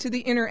value to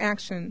the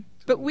interaction,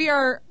 but we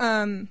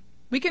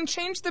can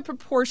change the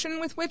proportion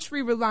with which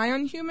we rely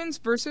on humans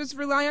versus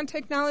rely on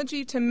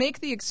technology to make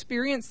the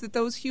experience that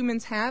those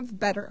humans have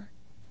better.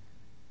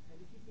 And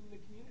to keep them in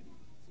the community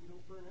so you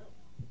don't burn out.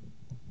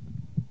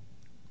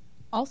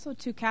 Also,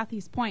 to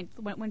Kathy's point,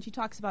 when she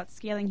talks about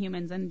scaling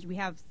humans, and we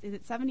have, is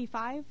it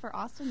 75 for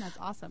Austin? That's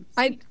awesome.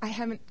 I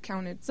haven't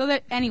counted. So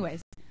that,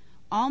 anyways,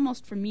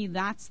 almost for me,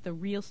 that's the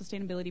real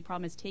sustainability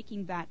problem: is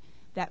taking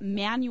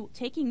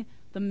taking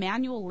the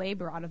manual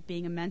labor out of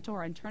being a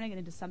mentor and turning it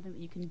into something that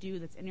you can do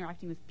that's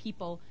interacting with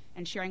people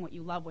and sharing what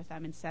you love with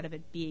them, instead of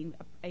it being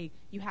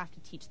you have to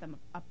teach them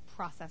a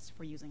process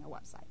for using a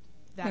website.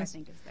 That Yes. I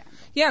think is the end.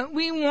 Yeah,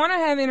 we want to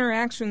have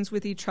interactions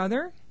with each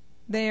other.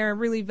 They are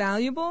really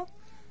valuable,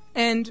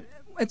 and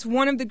it's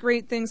one of the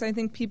great things I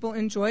think people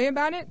enjoy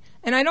about it.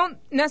 And I don't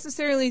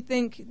necessarily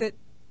think that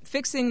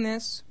fixing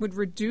this would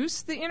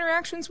reduce the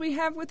interactions we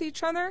have with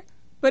each other,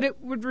 but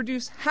it would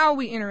reduce how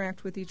we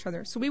interact with each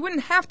other. So we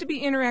wouldn't have to be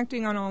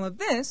interacting on all of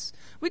this.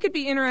 We could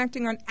be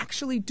interacting on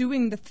actually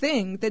doing the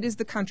thing that is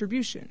the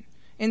contribution,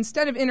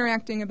 instead of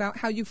interacting about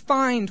how you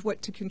find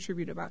what to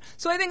contribute about.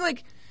 So I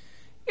think,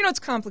 it's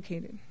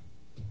complicated.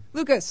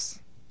 Lucas.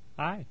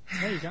 Hi.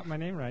 Hey, you got my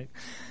name right.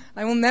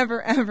 I will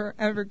never, ever,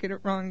 ever get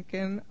it wrong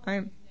again.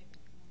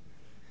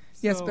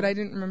 Yes, So- but I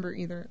didn't remember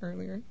either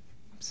earlier.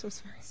 I'm so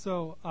sorry.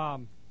 So,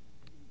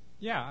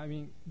 yeah, I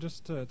mean,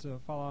 just to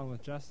follow on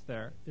with Jess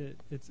there,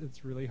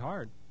 it's really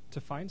hard to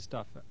find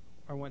stuff.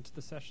 I went to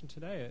the session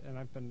today, and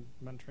I've been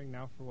mentoring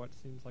now for what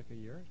seems like a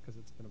year, because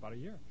it's been about a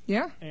year.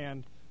 Yeah.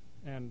 And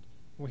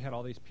we had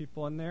all these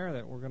people in there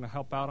that were going to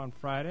help out on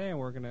Friday, and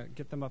we're going to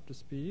get them up to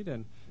speed,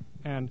 and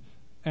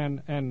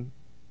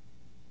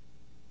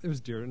it was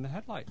deer in the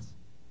headlights.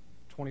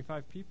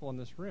 25 people in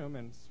this room,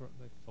 and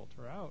they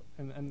filter out,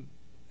 and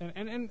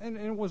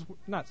it was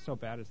not so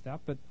bad as that,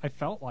 but I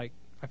felt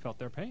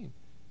their pain.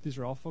 These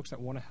are all folks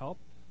that want to help,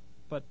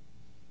 but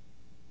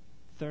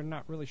they're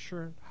not really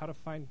sure how to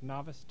find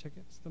novice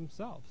tickets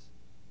themselves.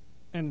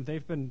 And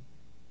they've been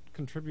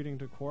contributing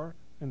to Core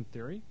in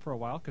theory for a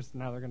while, because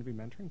now they're going to be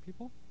mentoring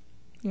people.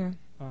 Yeah.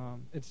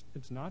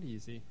 It's not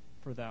easy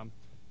for them.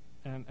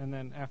 And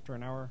then after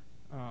an hour,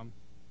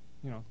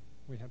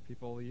 we had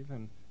people leave,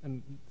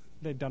 and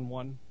they'd done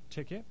one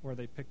ticket where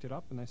they picked it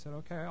up, and they said,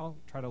 okay, I'll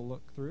try to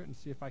look through it and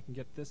see if I can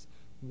get this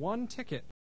one ticket